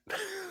Met.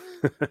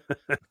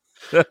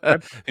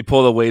 He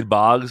pulled a Wade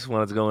Boggs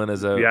when it's going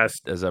as a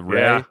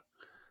Ray.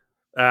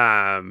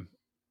 Yeah.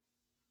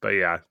 But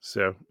yeah,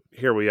 so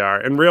here we are.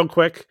 And real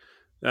quick,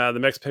 the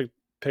Mets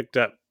picked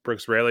up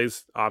Brooks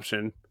Raley's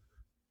option.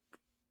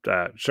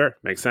 Sure,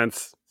 makes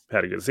sense.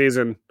 Had a good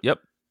season. Yep.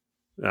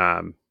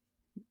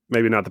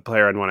 Maybe not the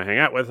player I'd want to hang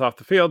out with off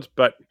the field,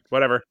 but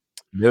whatever.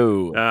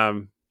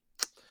 No.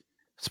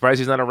 Surprised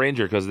he's not a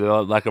Ranger because of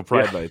the lack of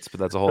pride bites, but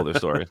that's a whole other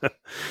story.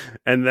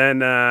 and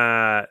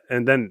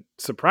then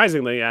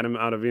surprisingly, Adam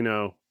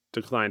Ottavino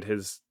declined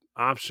his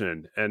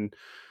option, and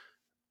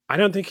I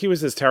don't think he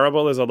was as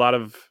terrible as a lot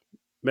of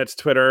Mets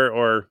Twitter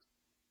or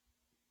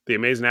the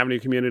Amazing Avenue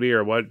community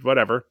or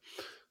whatever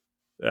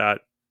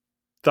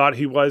thought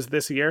he was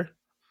this year,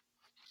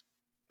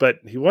 but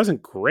he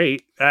wasn't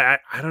great. I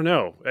don't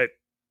know.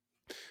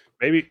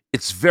 Maybe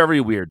it's very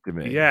weird to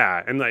me.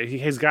 Yeah, and like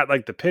he's got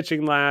like the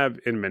pitching lab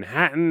in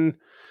Manhattan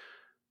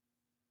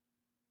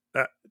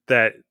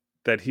that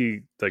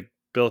he like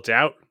built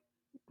out,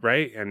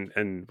 right?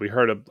 And we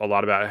heard a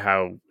lot about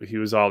how he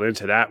was all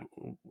into that,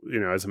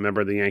 as a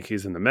member of the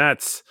Yankees and the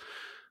Mets.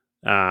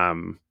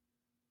 And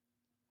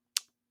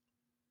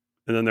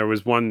then there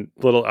was one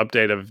little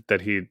update of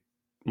that he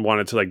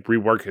wanted to like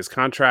rework his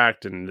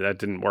contract, and that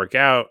didn't work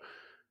out.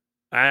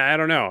 I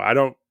don't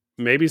know.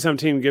 Maybe some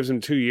team gives him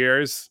 2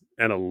 years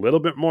and a little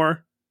bit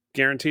more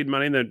guaranteed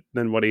money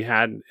than what he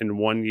had in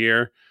 1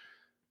 year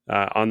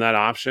on that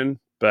option.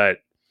 But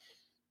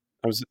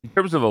in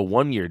terms of a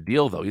 1-year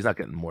deal, though, he's not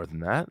getting more than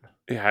that.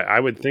 Yeah, I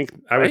would think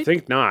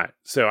not.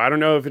 So I don't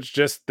know if it's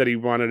just that he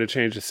wanted to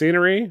change the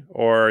scenery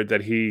or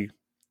that he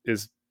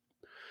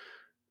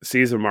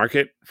sees a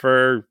market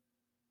for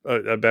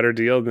a better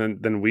deal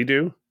than we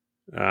do.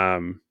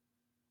 Yeah,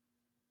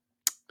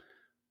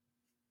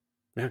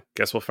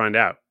 guess we'll find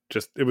out.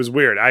 It was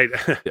weird.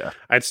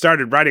 I'd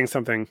started writing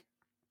something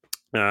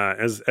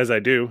as I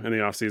do in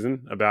the off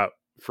season about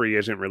free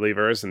agent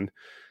relievers, and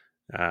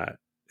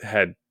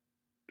had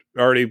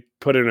already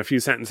put in a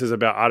few sentences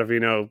about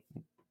Ottavino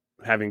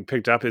having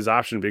picked up his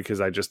option because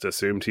I just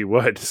assumed he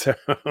would. So,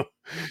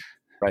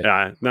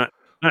 right.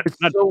 It's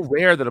so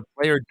rare that a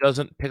player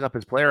doesn't pick up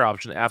his player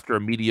option after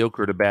a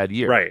mediocre to bad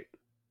year. Right.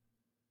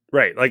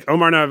 Right. Like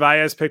Omar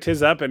Narvaez picked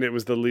his up, and it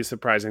was the least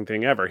surprising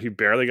thing ever. He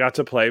barely got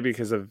to play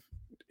because of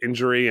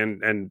injury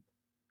and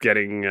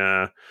getting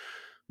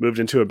moved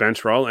into a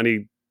bench role, and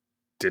he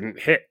didn't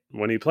hit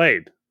when he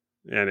played.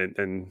 And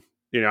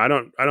I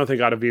don't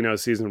think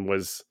Ottavino's season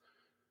was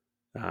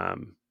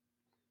an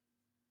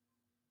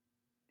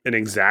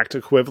exact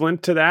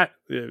equivalent to that.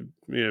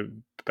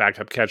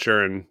 Backup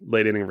catcher and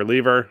late inning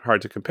reliever,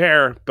 hard to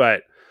compare,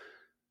 but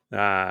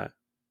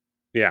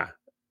yeah.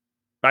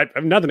 I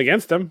have nothing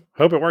against him.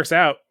 Hope it works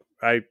out.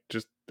 I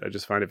just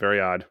find it very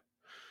odd.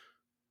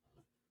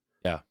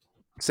 Yeah.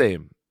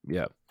 Same.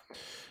 Yeah.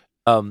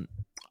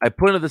 I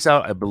pointed this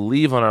out, I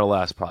believe, on our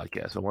last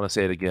podcast. I want to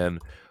say it again.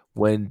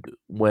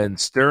 When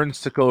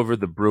Stearns took over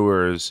the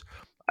Brewers,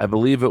 I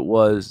believe it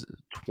was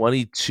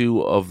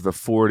 22 of the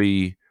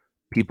 40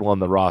 people on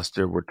the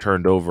roster were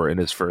turned over in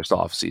his first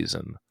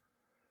offseason.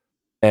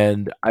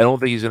 And I don't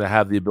think he's going to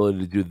have the ability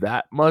to do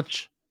that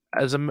much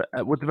with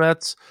the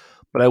Mets,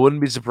 but I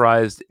wouldn't be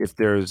surprised if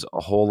there's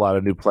a whole lot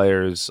of new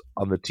players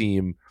on the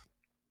team.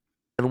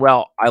 And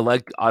while I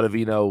like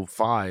Ottavino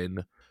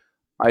fine,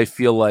 I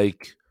feel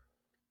like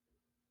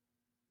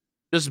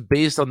just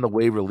based on the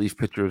way relief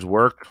pitchers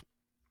work,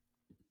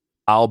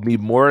 I'll be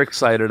more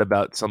excited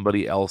about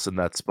somebody else in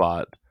that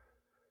spot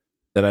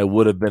than I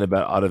would have been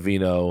about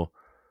Ottavino,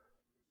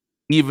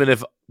 even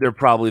if they're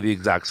probably the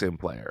exact same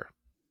player.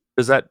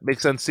 Does that make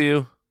sense to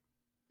you?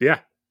 Yeah.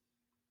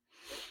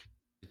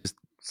 Just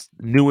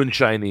new and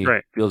shiny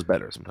feels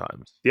better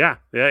sometimes. Yeah.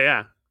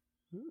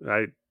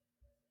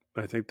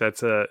 I think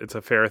it's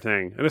a fair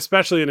thing, and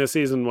especially in a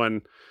season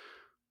when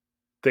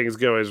things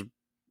go as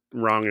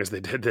wrong as they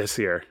did this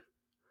year.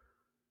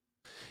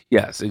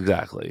 Yes,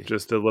 exactly.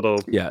 Just a little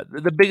Yeah,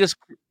 the biggest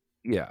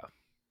yeah.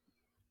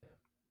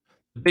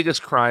 The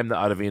biggest crime that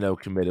Ottavino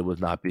committed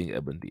was not being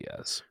Edwin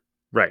Diaz.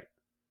 right.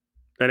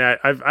 And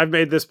I've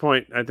made this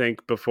point I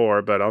think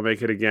before, but I'll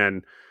make it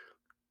again.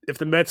 If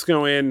the Mets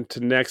go into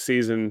next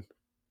season,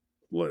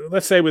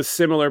 let's say with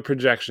similar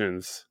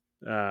projections,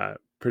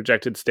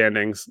 projected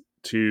standings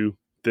to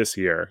this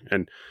year,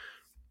 and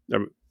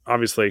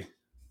obviously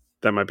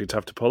that might be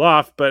tough to pull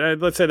off, but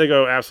let's say they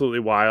go absolutely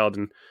wild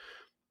and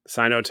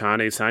sign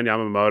Otani, sign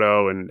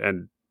Yamamoto,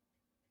 and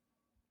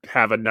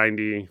have a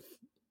 90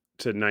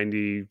 to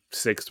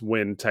 96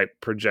 win type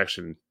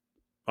projection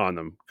on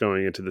them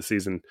going into the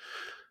season.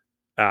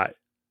 Uh,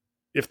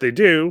 if they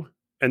do,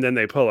 and then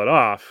they pull it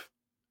off,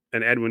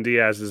 and Edwin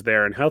Diaz is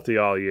there and healthy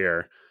all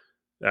year,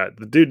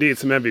 the dude needs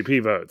some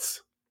MVP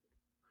votes.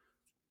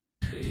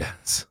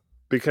 Yes.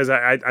 Because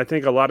I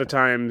think a lot of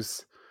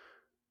times,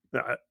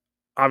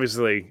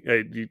 obviously,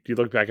 you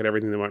look back at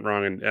everything that went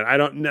wrong, and I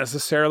don't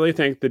necessarily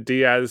think that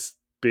Diaz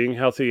being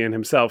healthy in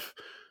himself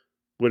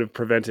would have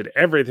prevented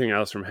everything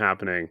else from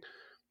happening.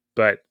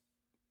 But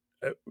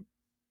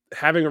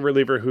having a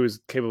reliever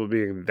who's capable of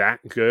being that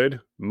good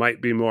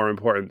might be more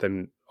important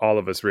than all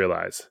of us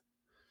realize.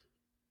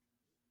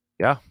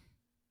 Yeah.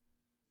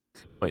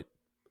 Wait.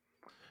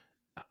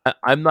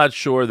 I'm not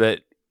sure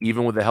that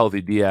even with a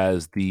healthy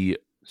Diaz, the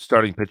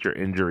starting pitcher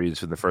injuries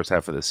for the first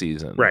half of the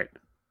season Right.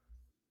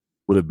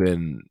 would have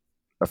been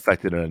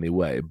affected in any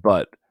way.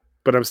 But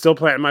I'm still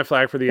planting my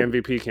flag for the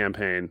MVP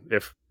campaign.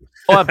 If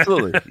oh,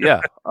 absolutely,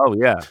 yeah. Oh,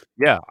 yeah,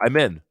 yeah. I'm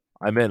in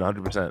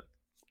 100%.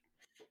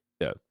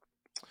 Yeah.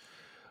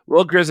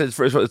 Well, Grizz,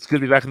 it's good to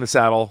be back in the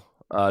saddle,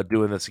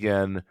 doing this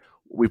again.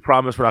 We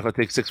promise we're not going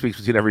to take 6 weeks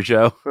between every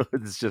show.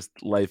 It's just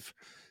life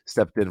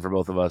stepped in for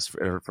both of us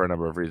for a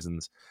number of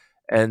reasons.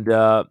 And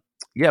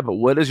yeah, but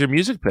what is your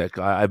music pick?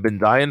 I've been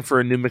dying for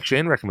a new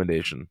McShane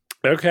recommendation.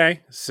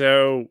 Okay,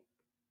 so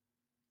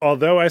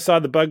although I saw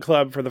the Bug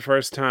Club for the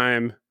first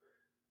time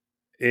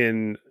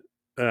in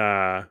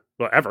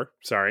ever,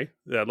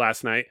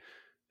 last night,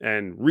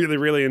 and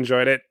really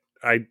enjoyed it.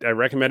 I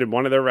recommended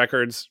one of their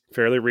records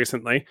fairly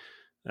recently.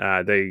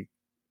 They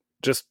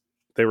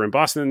were in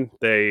Boston.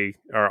 They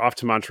are off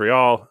to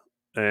Montreal,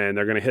 and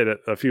they're going to hit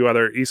a few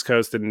other East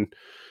Coast and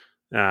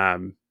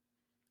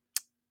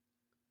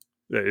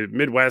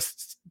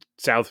Midwest,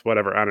 South,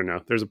 whatever. I don't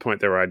know. There's a point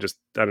there where I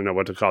don't know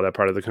what to call that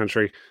part of the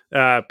country.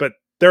 But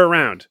they're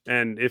around.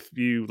 And if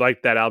you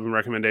like that album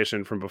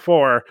recommendation from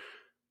before,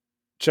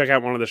 check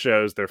out one of the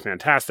shows. They're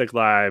fantastic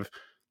live.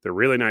 They're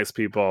really nice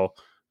people.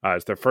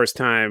 It's their first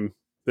time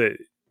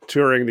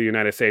touring the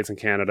United States and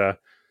Canada.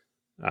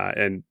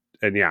 And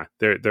yeah,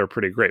 they're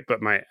pretty great.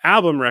 But my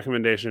album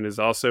recommendation is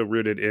also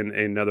rooted in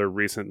another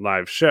recent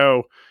live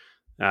show.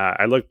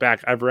 I look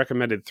back, I've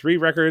recommended 3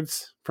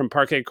 records from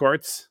Parquet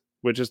Courts,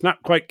 which is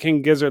not quite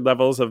King Gizzard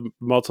levels of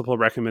multiple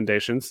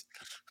recommendations,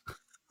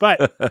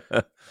 but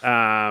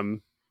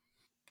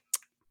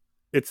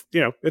it's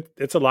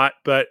it's a lot.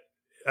 But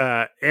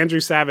Andrew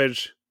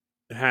Savage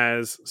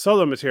has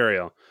solo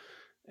material,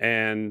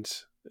 and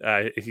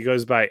he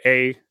goes by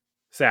A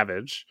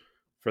Savage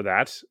for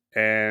that,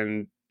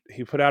 and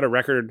he put out a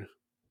record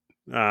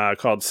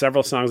called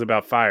Several Songs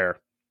About Fire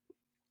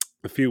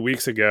a few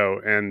weeks ago,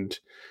 and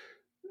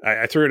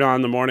I threw it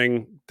on the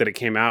morning that it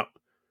came out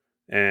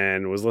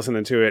and was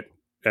listening to it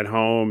at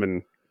home.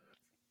 And,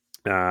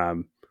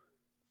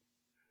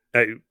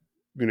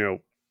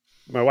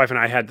 my wife and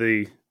I had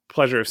the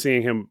pleasure of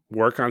seeing him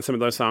work on some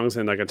of those songs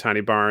in like a tiny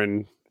bar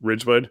in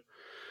Ridgewood,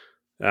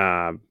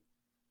 back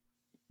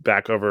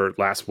over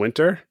last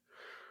winter.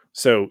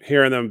 So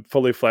hearing them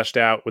fully fleshed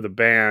out with a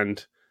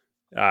band,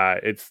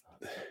 I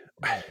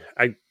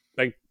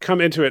come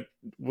into it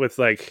with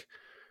like,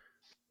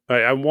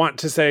 I want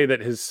to say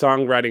that his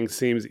songwriting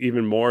seems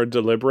even more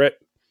deliberate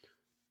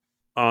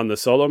on the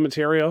solo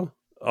material,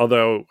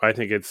 although I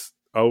think it's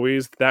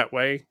always that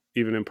way,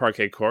 even in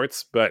Parquet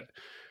Courts. But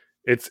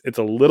it's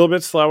a little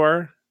bit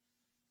slower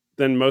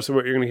than most of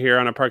what you're going to hear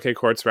on a Parquet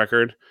Courts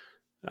record.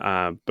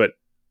 But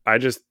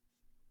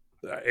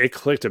it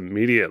clicked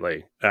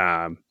immediately.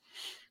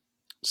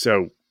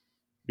 So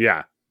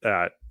yeah,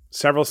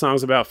 Several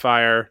Songs About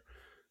Fire,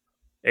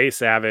 A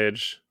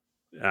Savage.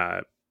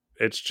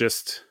 It's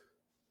just,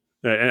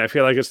 and I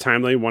feel like it's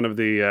timely. One of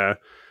the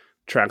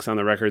tracks on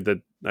the record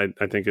that I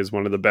think is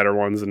one of the better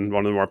ones and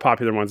one of the more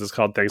popular ones is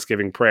called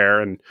Thanksgiving Prayer.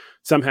 And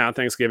somehow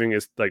Thanksgiving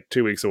is like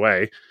 2 weeks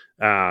away.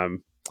 Yeah,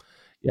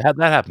 how'd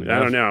that happen? I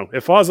don't know. It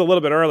falls a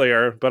little bit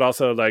earlier, but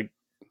also like,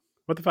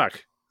 what the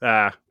fuck?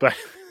 But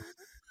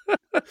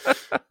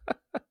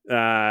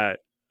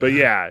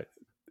yeah,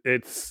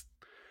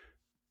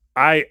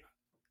 I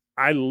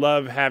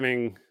love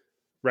having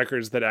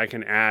records that I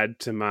can add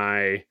to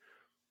my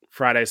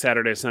Friday,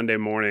 Saturday, Sunday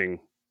morning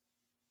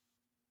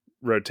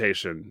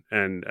rotation.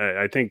 And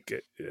I think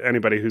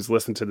anybody who's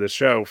listened to this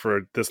show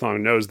for this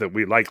long knows that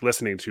we like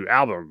listening to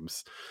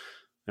albums.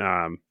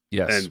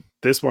 Yes. And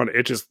this one,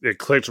 it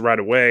clicked right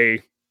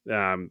away.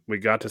 We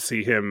got to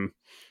see him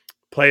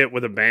play it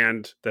with a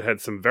band that had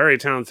some very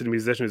talented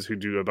musicians who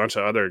do a bunch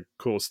of other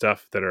cool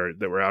stuff that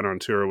were out on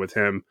tour with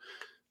him.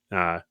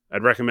 I'd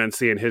recommend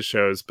seeing his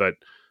shows, but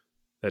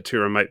that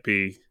tour might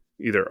be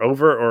either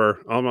over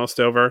or almost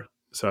over.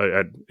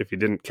 So if you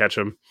didn't catch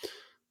them,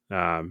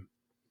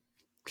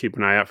 keep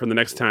an eye out for the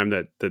next time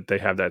that they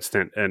have that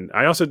stint. And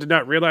I also did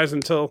not realize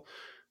until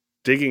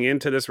digging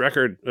into this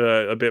record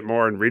a bit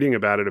more and reading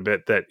about it a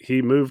bit that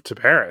he moved to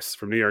Paris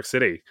from New York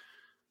City,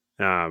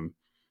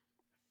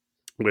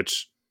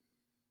 which,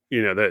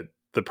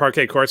 the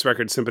Parquet Courts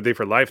record Sympathy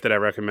for Life that I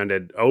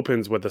recommended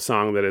opens with a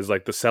song that is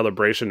like the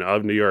celebration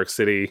of New York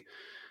City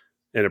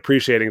and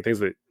appreciating things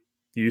that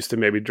used to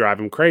maybe drive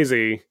him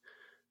crazy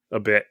a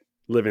bit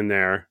living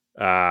there.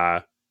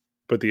 But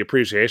the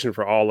appreciation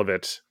for all of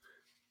it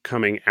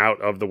coming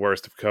out of the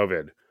worst of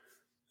COVID.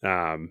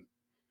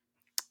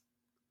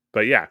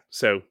 But yeah,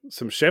 so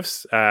some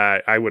shifts.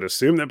 I would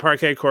assume that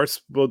Parquet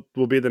Courts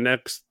will be the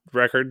next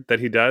record that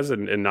he does,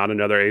 and not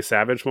another A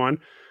Savage one.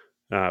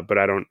 But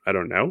I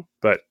don't know.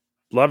 But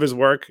love his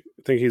work.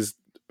 I think he's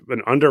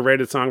an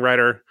underrated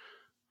songwriter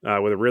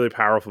with a really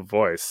powerful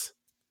voice.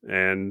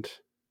 And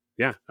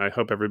yeah, I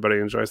hope everybody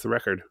enjoys the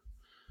record.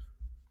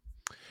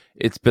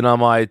 It's been on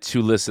my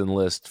to listen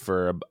list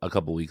for a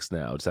couple weeks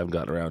now. Just haven't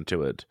gotten around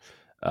to it.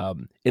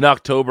 In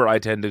October, I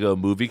tend to go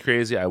movie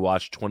crazy. I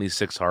watch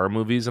 26 horror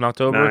movies in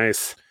October.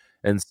 Nice.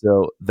 And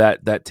so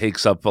that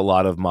takes up a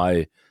lot of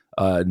my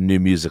new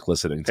music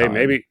listening time.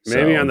 Hey,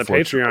 maybe on the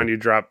Patreon you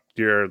drop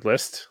your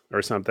list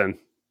or something.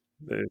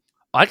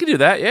 I could do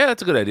that. Yeah,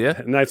 that's a good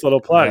idea. Nice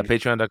little plug.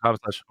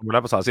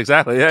 Patreon.com/applesauce.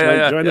 Exactly.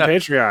 Yeah, Join the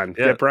Patreon.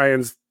 Yeah. Get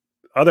Brian's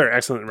other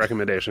excellent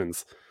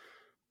recommendations.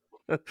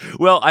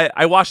 Well,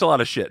 I watch a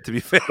lot of shit, to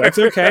be fair. That's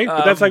okay.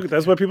 But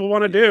that's what people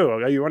want to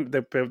do.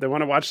 They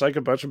want to watch like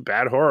a bunch of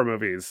bad horror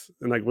movies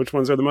and like which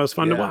ones are the most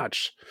fun to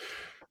watch.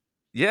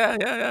 Yeah.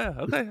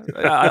 Okay.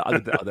 I'll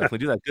definitely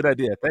do that. Good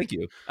idea. Thank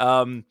you.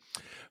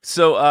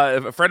 So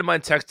a friend of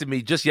mine texted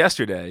me just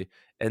yesterday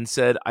and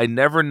said, I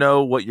never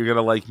know what you're going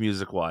to like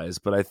music-wise,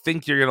 but I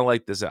think you're going to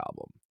like this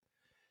album.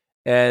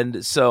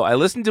 And so I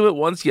listened to it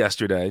once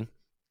yesterday,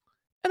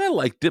 and I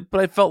liked it, but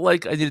I felt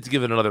like I needed to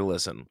give it another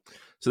listen.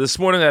 So this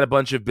morning I had a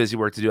bunch of busy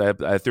work to do.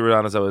 I threw it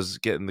on as I was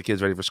getting the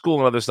kids ready for school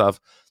and other stuff,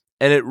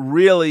 and it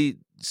really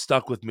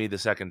stuck with me the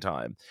second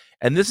time.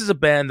 And this is a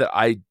band that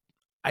I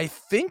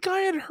think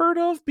I had heard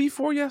of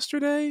before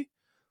yesterday,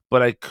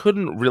 but I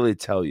couldn't really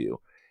tell you.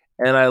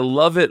 And I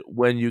love it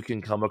when you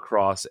can come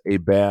across a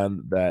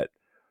band that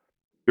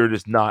you're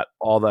just not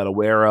all that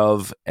aware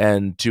of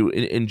and to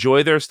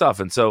enjoy their stuff.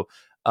 And so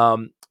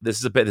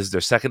this is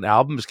their second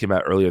album. Just came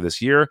out earlier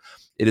this year.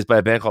 It is by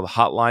a band called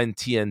Hotline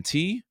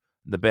TNT.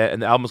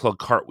 And the album is called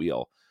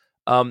Cartwheel.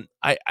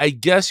 I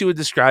guess you would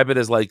describe it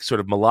as like sort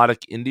of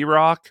melodic indie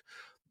rock.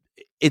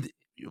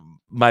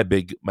 My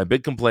big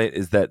complaint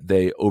is that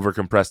they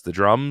overcompress the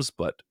drums,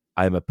 but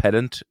I'm a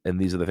pedant, and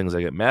these are the things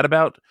I get mad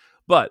about.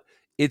 But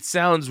it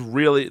sounds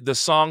the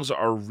songs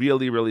are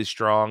really, really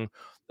strong.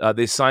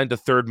 They signed to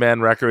Third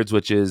Man Records,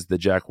 which is the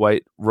Jack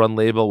White run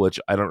label, which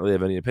I don't really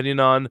have any opinion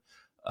on.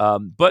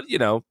 But,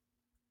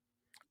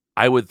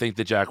 I would think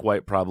that Jack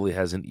White probably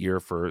has an ear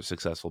for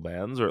successful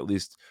bands, or at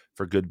least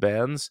for good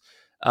bands.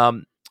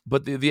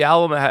 But the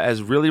album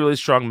has really, really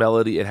strong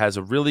melody. It has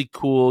a really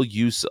cool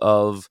use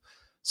of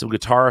some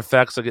guitar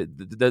effects. Like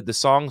the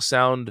songs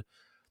sound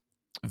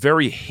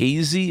very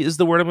hazy is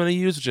the word I'm going to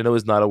use, which I know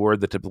is not a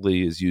word that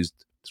typically is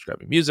used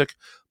describing music.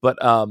 But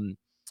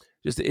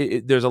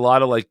there's a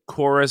lot of like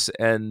chorus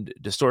and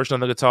distortion on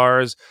the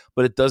guitars,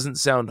 but it doesn't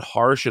sound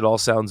harsh. It all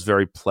sounds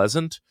very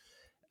pleasant.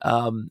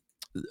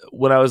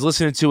 When I was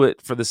listening to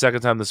it for the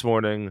second time this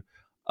morning,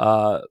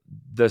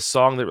 the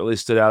song that really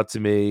stood out to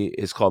me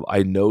is called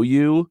I Know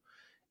You,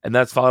 and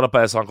that's followed up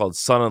by a song called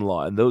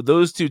Son-in-Law. And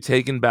those two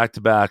taken back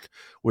to back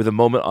were the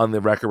moment on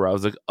the record where I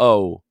was like,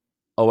 oh,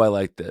 I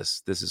like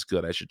this. This is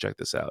good. I should check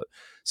this out.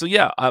 So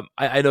yeah,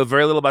 I know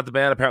very little about the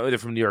band. Apparently they're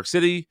from New York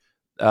City,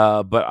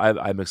 but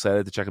I'm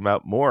excited to check them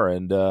out more.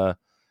 And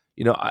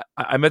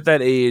I'm at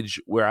that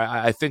age where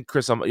I think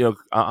Chris, I'm a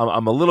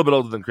little bit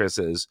older than Chris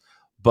is.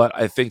 But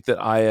I think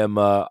that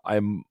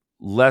I'm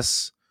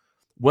less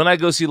when I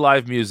go see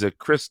live music.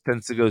 Chris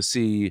tends to go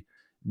see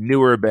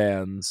newer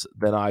bands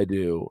than I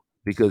do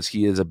because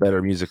he is a better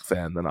music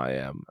fan than I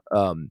am.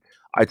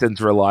 I tend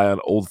to rely on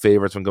old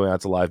favorites when going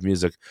out to live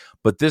music.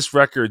 But this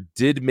record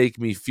did make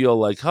me feel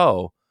like,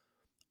 oh,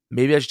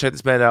 maybe I should check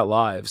this band out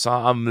live. So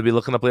I'm going to be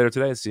looking up later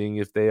today and seeing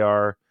if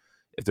they're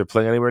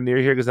playing anywhere near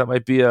here, because that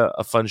might be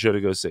a fun show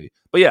to go see.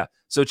 But yeah,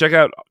 so check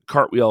out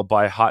Cartwheel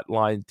by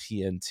Hotline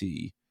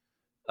TNT.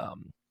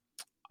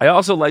 I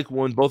also like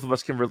when both of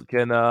us can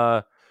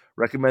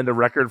recommend a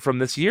record from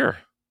this year.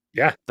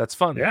 Yeah, that's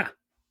fun. Yeah.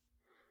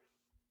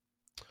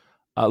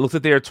 Looks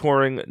like they are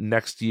touring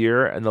next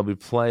year, and they'll be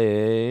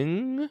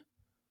playing.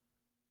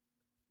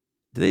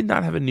 Do they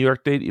not have a New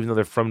York date, even though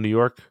they're from New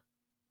York?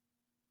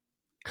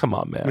 Come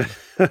on, man.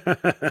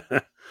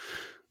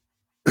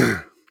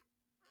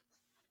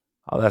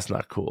 Oh, that's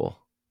not cool.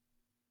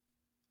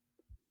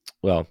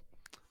 Well,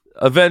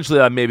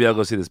 eventually, maybe I'll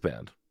go see this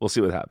band. We'll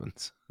see what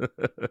happens.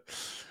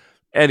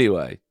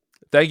 Anyway,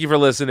 thank you for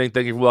listening.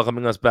 Thank you for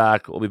welcoming us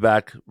back. We'll be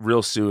back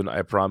real soon,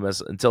 I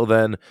promise. Until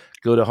then,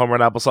 go to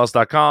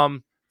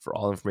homerunapplesauce.com for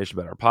all information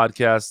about our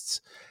podcasts.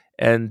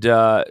 And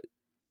are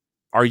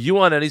you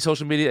on any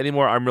social media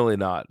anymore? I'm really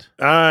not.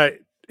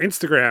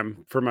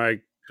 Instagram for my...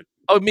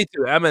 Oh, me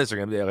too. I'm on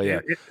Instagram. Yeah.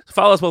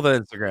 Follow us both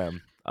on Instagram.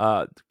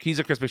 He's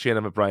at Chris McShane.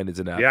 I'm at Brian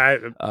Idzanap.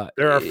 Yeah,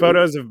 there are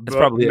photos of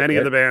many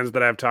of it. the bands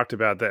that I've talked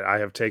about that I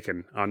have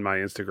taken on my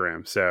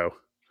Instagram. So,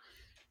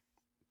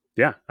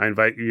 yeah, I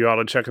invite you all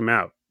to check them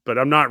out. But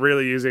I'm not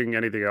really using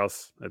anything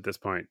else at this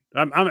point.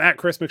 I'm at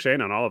Chris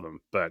McShane on all of them,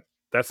 but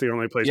that's the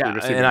only place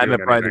we've seen. And I'm at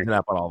Brian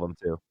Idzanap on all of them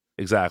too.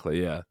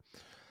 Exactly. Yeah.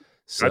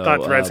 So, I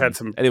thought Threads had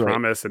some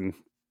promise, and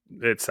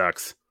it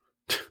sucks.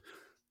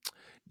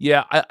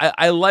 Yeah,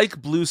 I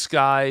like Blue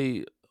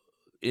Sky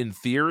in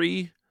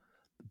theory,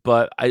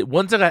 but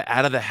once I got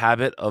out of the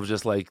habit of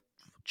just like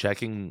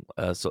checking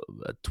a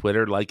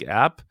Twitter like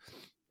app,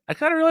 I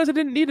kind of realized I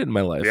didn't need it in my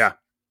life. Yeah.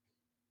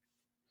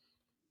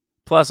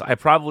 Plus, I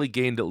probably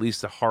gained at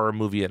least a horror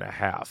movie and a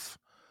half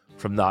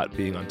from not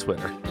being on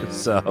Twitter.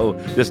 So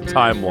just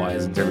time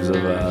wise, in terms of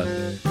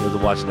to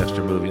watch an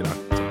extra movie in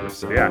October.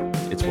 So yeah,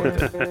 it's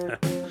worth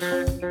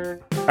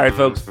it. All right,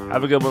 folks,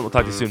 have a good one. We'll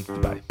talk to you soon.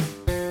 Goodbye.